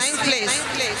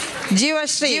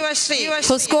 Jeevashri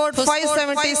who scored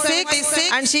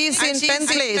 576 and she is in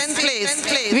 10th place.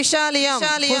 Vishalyam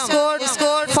who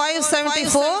scored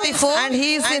 574 and he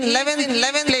is in 11th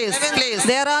place.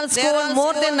 They are all scored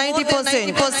more than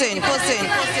 90%.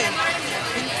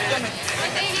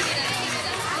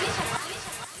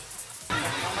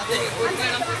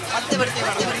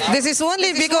 This is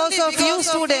only because of you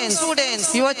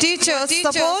students. Your teachers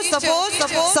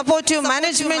support your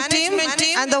management team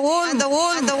and the whole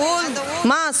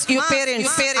mass, your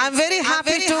parents. I am very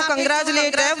happy to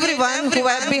congratulate everyone who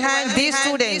are behind these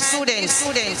students.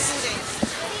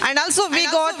 And also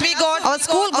our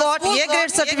school got A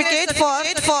grade certificate for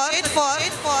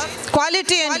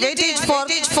quality and weightage for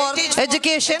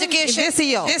education this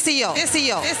year.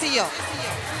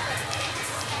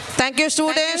 Thank you,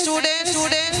 students.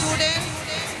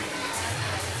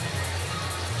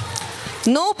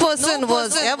 No person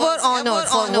was ever honored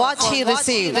for what he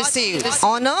received.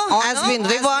 Honor has been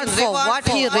rewarded for what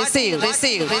he received.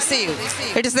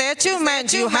 It is the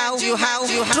achievement you have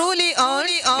truly earned.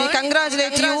 We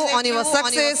congratulate you on your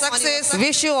success.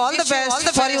 Wish you all the best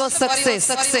for your success.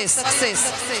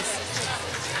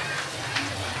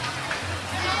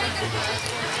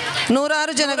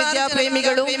 ನೂರಾರು ಜನ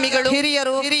ವಿದ್ಯಾಪ್ರೇಮಿಗಳು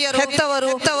ಹಿರಿಯರು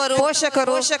ಹೆತ್ತವರು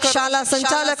ಪೋಷಕರು ಶಾಲಾ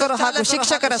ಸಂಚಾಲಕರು ಹಾಗೂ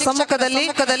ಶಿಕ್ಷಕರ ಸಮ್ಮುಖದಲ್ಲಿ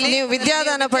ನೀವು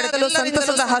ವಿದ್ಯಾದಾನ ಪಡೆಯಲು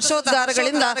ಸಂತಸದ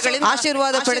ಹರ್ಷೋದ್ಗಾರಗಳಿಂದ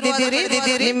ಆಶೀರ್ವಾದ ಪಡೆದಿದ್ದೀರಿ.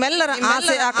 ನಿಮ್ಮೆಲ್ಲರ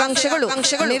ಆಸೆ ಆಕಾಂಕ್ಷೆಗಳು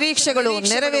ನಿರೀಕ್ಷೆಗಳು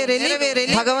ನೆರವೇರಲಿ.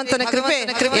 ಭಗವಂತನ ಕೃಪೆ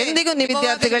ಎಂದಿಗೂ ನಿಮ್ಮ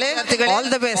ವಿದ್ಯಾರ್ಥಿಗಳೇ. All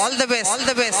the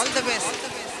best.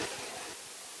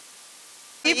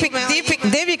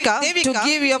 Devika to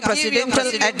give your presidential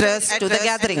address to the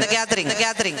gathering.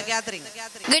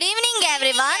 Good evening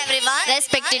everyone.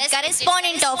 Respected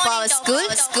correspondent of our school,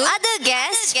 other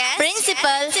guests,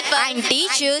 principal and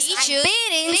teachers,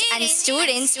 parents and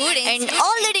students and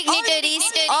all the dignitaries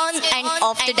on and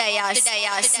off the dais.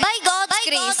 By God's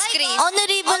grace,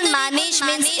 honorable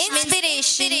management's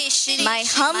inspiration, my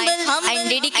humble and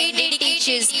dedicated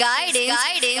teachers'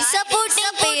 guidance,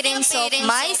 supporting parents of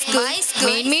my school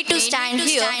made me to stand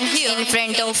here in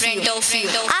front of you.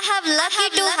 I have lucky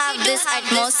to have this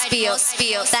atmosphere.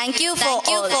 Thank you for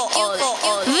all.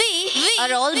 We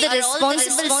are all the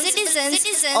responsible citizens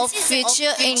of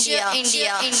future India.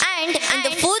 And in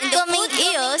the forthcoming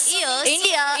years,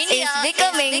 India is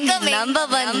becoming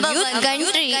 #1 youth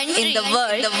country in the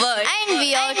world. And we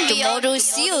are tomorrow's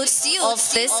youth of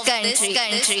this country.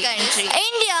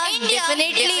 India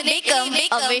definitely become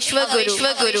a Vishwa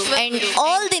Guru. And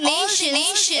all the nations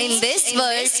in this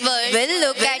world will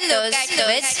look at us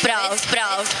with proud.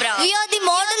 We are the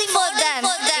model for them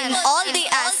in all the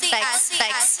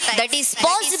aspects. That is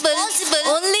possible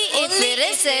only if we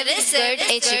receive good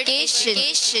education.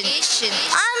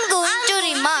 I am going to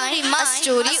remind a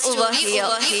story over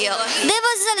here. There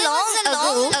was a long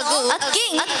ago, a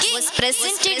king was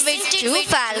presented with 2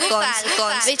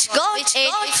 falcons which got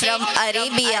it from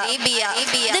Arabia.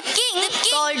 The king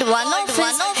called one of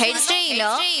his head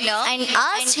trainer and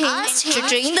asked him to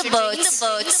train the birds.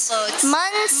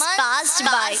 Months passed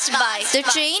by. The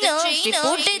trainer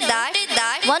reported that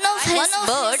one of his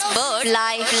birds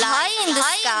fly high in the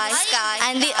sky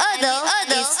and the other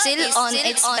is still on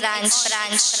its branch.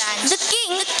 The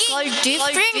king called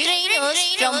different trainers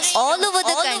from all over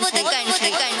the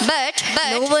country, but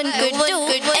no one could do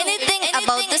anything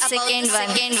about the second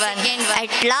one.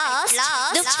 At last,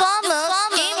 the farmer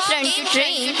came front to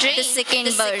train the second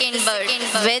bird.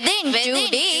 Within 2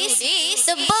 days,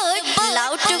 the bird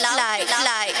loved to fly.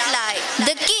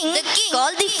 The king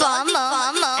called the farmer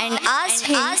and asked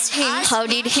him how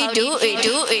did he do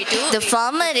it. The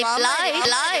farmer replied,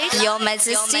 "Your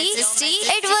Majesty,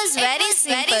 it was very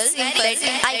simple that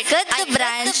I cut the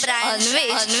branch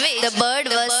the bird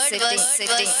was sitting.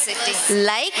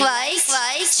 Likewise,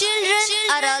 children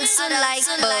are also like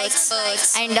birds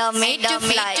and are made to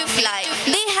fly.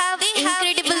 They have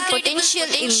incredible potential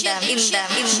in them.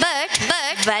 But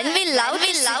when we love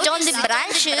to sit on the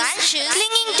branches,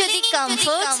 clinging to the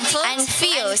comforts and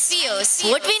fears,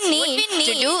 what we need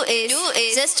to do is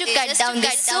just to cut down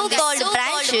the so-called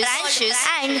branches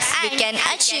and we can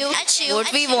achieve what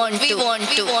we want to.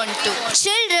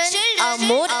 Children are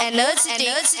more energetic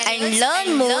and learn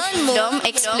more from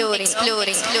exploring.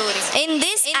 In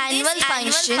this annual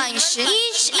function,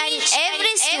 each and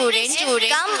every student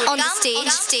come on the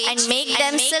stage and make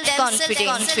themselves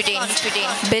confident.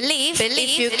 Believe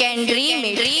if you can dream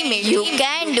it, you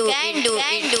can do it.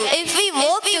 If we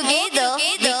work together,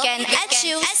 we can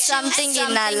achieve something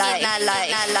in our life.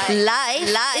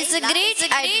 Life is a great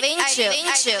adventure.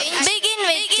 Begin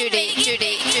with today.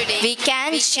 We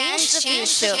can change the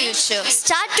future.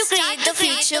 Start to create the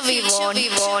future we want.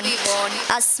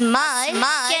 A smile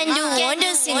can do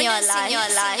wonders in your life.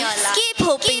 Keep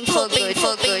hoping for good.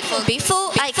 Before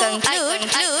I conclude,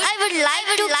 I would like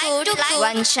to quote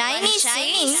one Chinese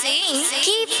saying,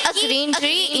 keep a green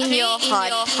tree in your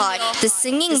heart. The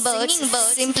singing birds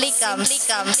simply comes.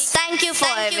 Thank you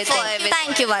for everything.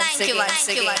 Thank you once again.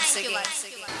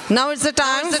 Now it's the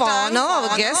time for honor our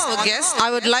guest. I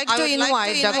would like to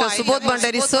invite Dr. Subodh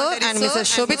Bhandari sir and Mrs.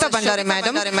 Shobita Bhandari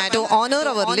madam to honor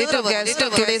our little guest to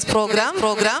today's program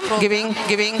giving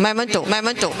memento.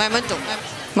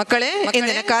 ಮಕ್ಕಳೇ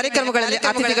ಇಂದಿನ ಕಾರ್ಯಕ್ರಮಗಳಲ್ಲಿ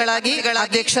ಅತಿಥಿಗಳಾಗಿ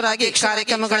ಅಧ್ಯಕ್ಷರಾಗಿ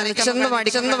ಕಾರ್ಯಕ್ರಮಗಳನ್ನು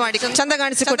ಚಂದ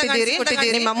ಕಾಣಿಸಿಕೊಟ್ಟಿದ್ದೀರಿ.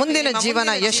 ನಿಮ್ಮ ಮುಂದಿನ ಜೀವನ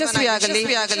ಯಶಸ್ವಿಯಾಗಲಿ,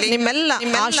 ನಿಮ್ಮೆಲ್ಲ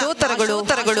ಆಶೋತ್ತರಗಳು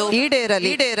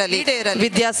ಈಡೇರಲಿ.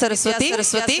 ವಿದ್ಯಾ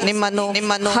ಸರಸ್ವತಿ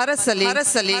ನಿಮ್ಮನ್ನು ಹರಸಲಿ,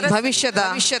 ಭವಿಷ್ಯದ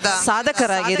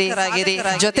ಸಾಧಕರಾಗಿರಿ.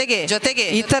 ಜೊತೆಗೆ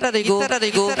ಇತರರಿಗೂ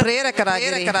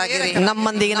ಪ್ರೇರಕರಾಗಿರಿ.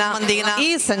 ನಮ್ಮಂದಿಗಿನ ಈ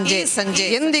ಸಂಜೆ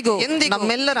ಎಂದಿಗೂ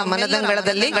ನಮ್ಮೆಲ್ಲರ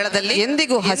ಮನದಂಗಳದಲ್ಲಿ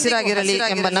ಎಂದಿಗೂ ಹಸಿರಾಗಿರಲಿ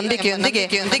ಎಂಬ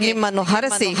ನಂಬಿಕೆಯೊಂದಿಗೆ ನಿಮ್ಮನ್ನು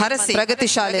ಹರಸಿ ಪ್ರಗತಿ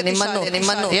ಶಾಲೆ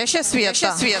ನಿಮ್ಮನ್ನು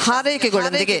ಯಶಸ್ವಿಯತ್ತ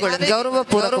ಹಾರೈಕೆಗಳೊಂದಿಗೆ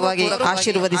ಗೌರವಪೂರ್ವಕವಾಗಿ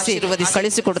ಆಶೀರ್ವದಿಸಿ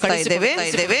ಕಳಿಸಿಕೊಡ್ತಾ ಇದ್ದೇವೆ.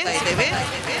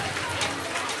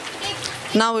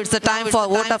 Now it's the time for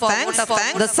vote of thanks.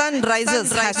 The sun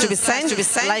rises has to be sang.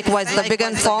 Likewise, the big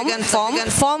and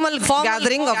formal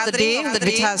gathering of the day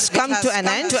which has come to an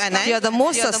end. Here, the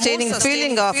most sustaining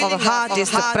feeling of our heart is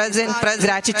the present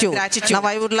gratitude. Now,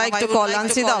 I would like to call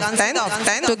Ansida of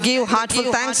 10th to give heartful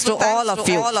thanks to all of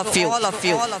you.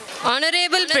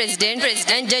 Honorable President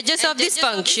and judges of this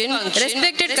function,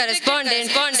 respected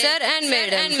correspondent, sir and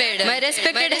madam, my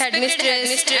respected headmistress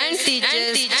and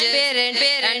teachers, parents,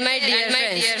 and my dear friends.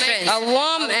 A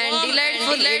warm and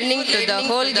delightful evening to the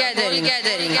whole gathering.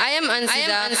 I am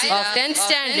Ansida of 10th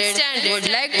standard. Would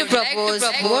like to propose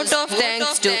vote of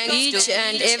thanks to each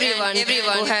and everyone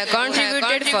who have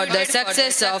contributed for the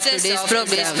success of today's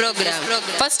program.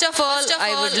 First of all,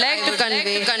 I would like to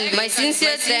convey my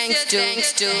sincere thanks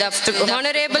to the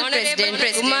Honorable President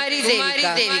Kumari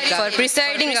Devika for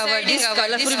presiding over this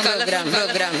colorful program.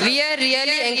 We are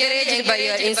really encouraged by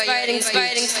your inspiring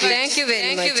speech. Thank you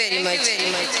very much.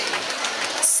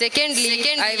 Secondly,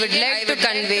 I would like to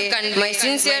convey my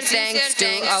sincere thanks to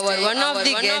our one of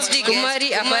the guests, Kumari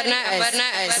Aparna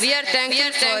S. We are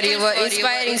thankful for your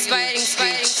inspiring speech.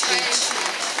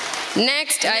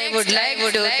 Next, I would like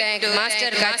to thank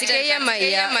Master Kartikeya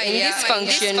Maya in this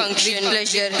function. With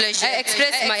pleasure, I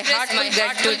express my heartful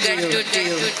gratitude to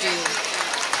you.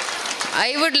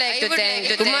 I would like to thank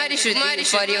Kumari Shruti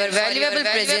for your valuable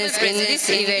presence in this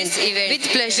event. With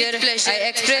pleasure, I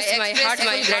express my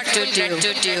heartfelt gratitude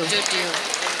to you.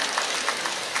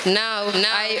 Now,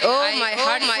 I owe my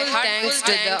heartfelt thanks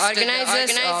to the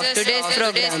organizers of today's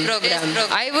program.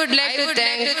 I would like to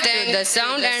thank the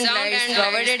sound and lights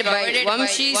provided by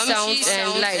Vamshi Sounds and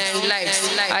Lights.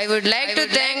 I would like to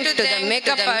thank to the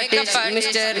makeup artist,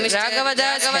 Mr.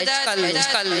 Ragavadas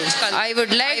Kallu. I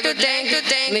would like to thank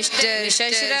Mr.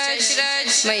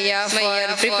 Shashiraj Maya for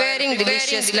preparing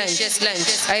delicious lunch.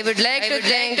 I would like to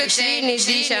thank Shri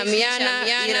Nidhi Shamyana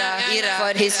Ira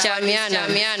for his Shamyana.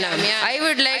 I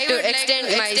would like to extend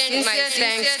my sincere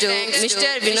thanks to Mr.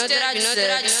 Vinodraj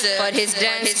sir for his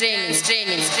dance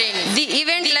training. The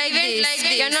event like this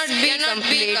cannot be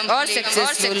complete or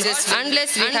successful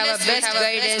unless we have a best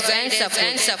guidance and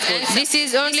support. This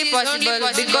is only possible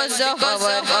because of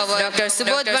our Dr.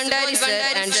 Subodh Bhandari sir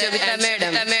and Shobita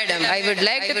madam. I would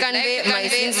like to convey my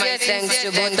sincere thanks to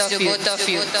both of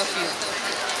you.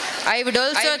 I would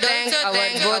also thank our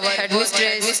both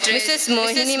headmistress, Mrs.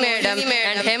 Mohini Madam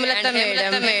and Hemlata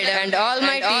Madam, and all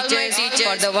my teachers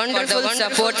for the wonderful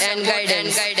support and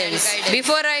guidance.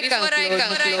 Before I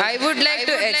conclude, I would like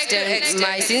to extend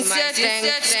my sincere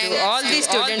thanks to all the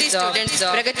students of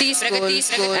Pragathi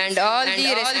School and all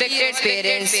the respected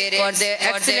parents for their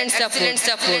excellent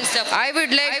support. I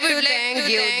would like to thank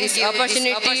you this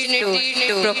opportunity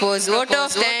to propose vote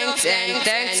of thanks and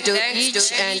thanks to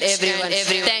each and everyone.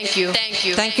 Thank you.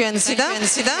 Thank you, Ansida.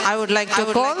 I would like to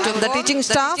call the teaching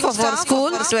staff of our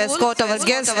school to escort our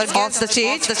guests off the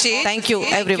stage. Thank you,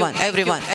 everyone.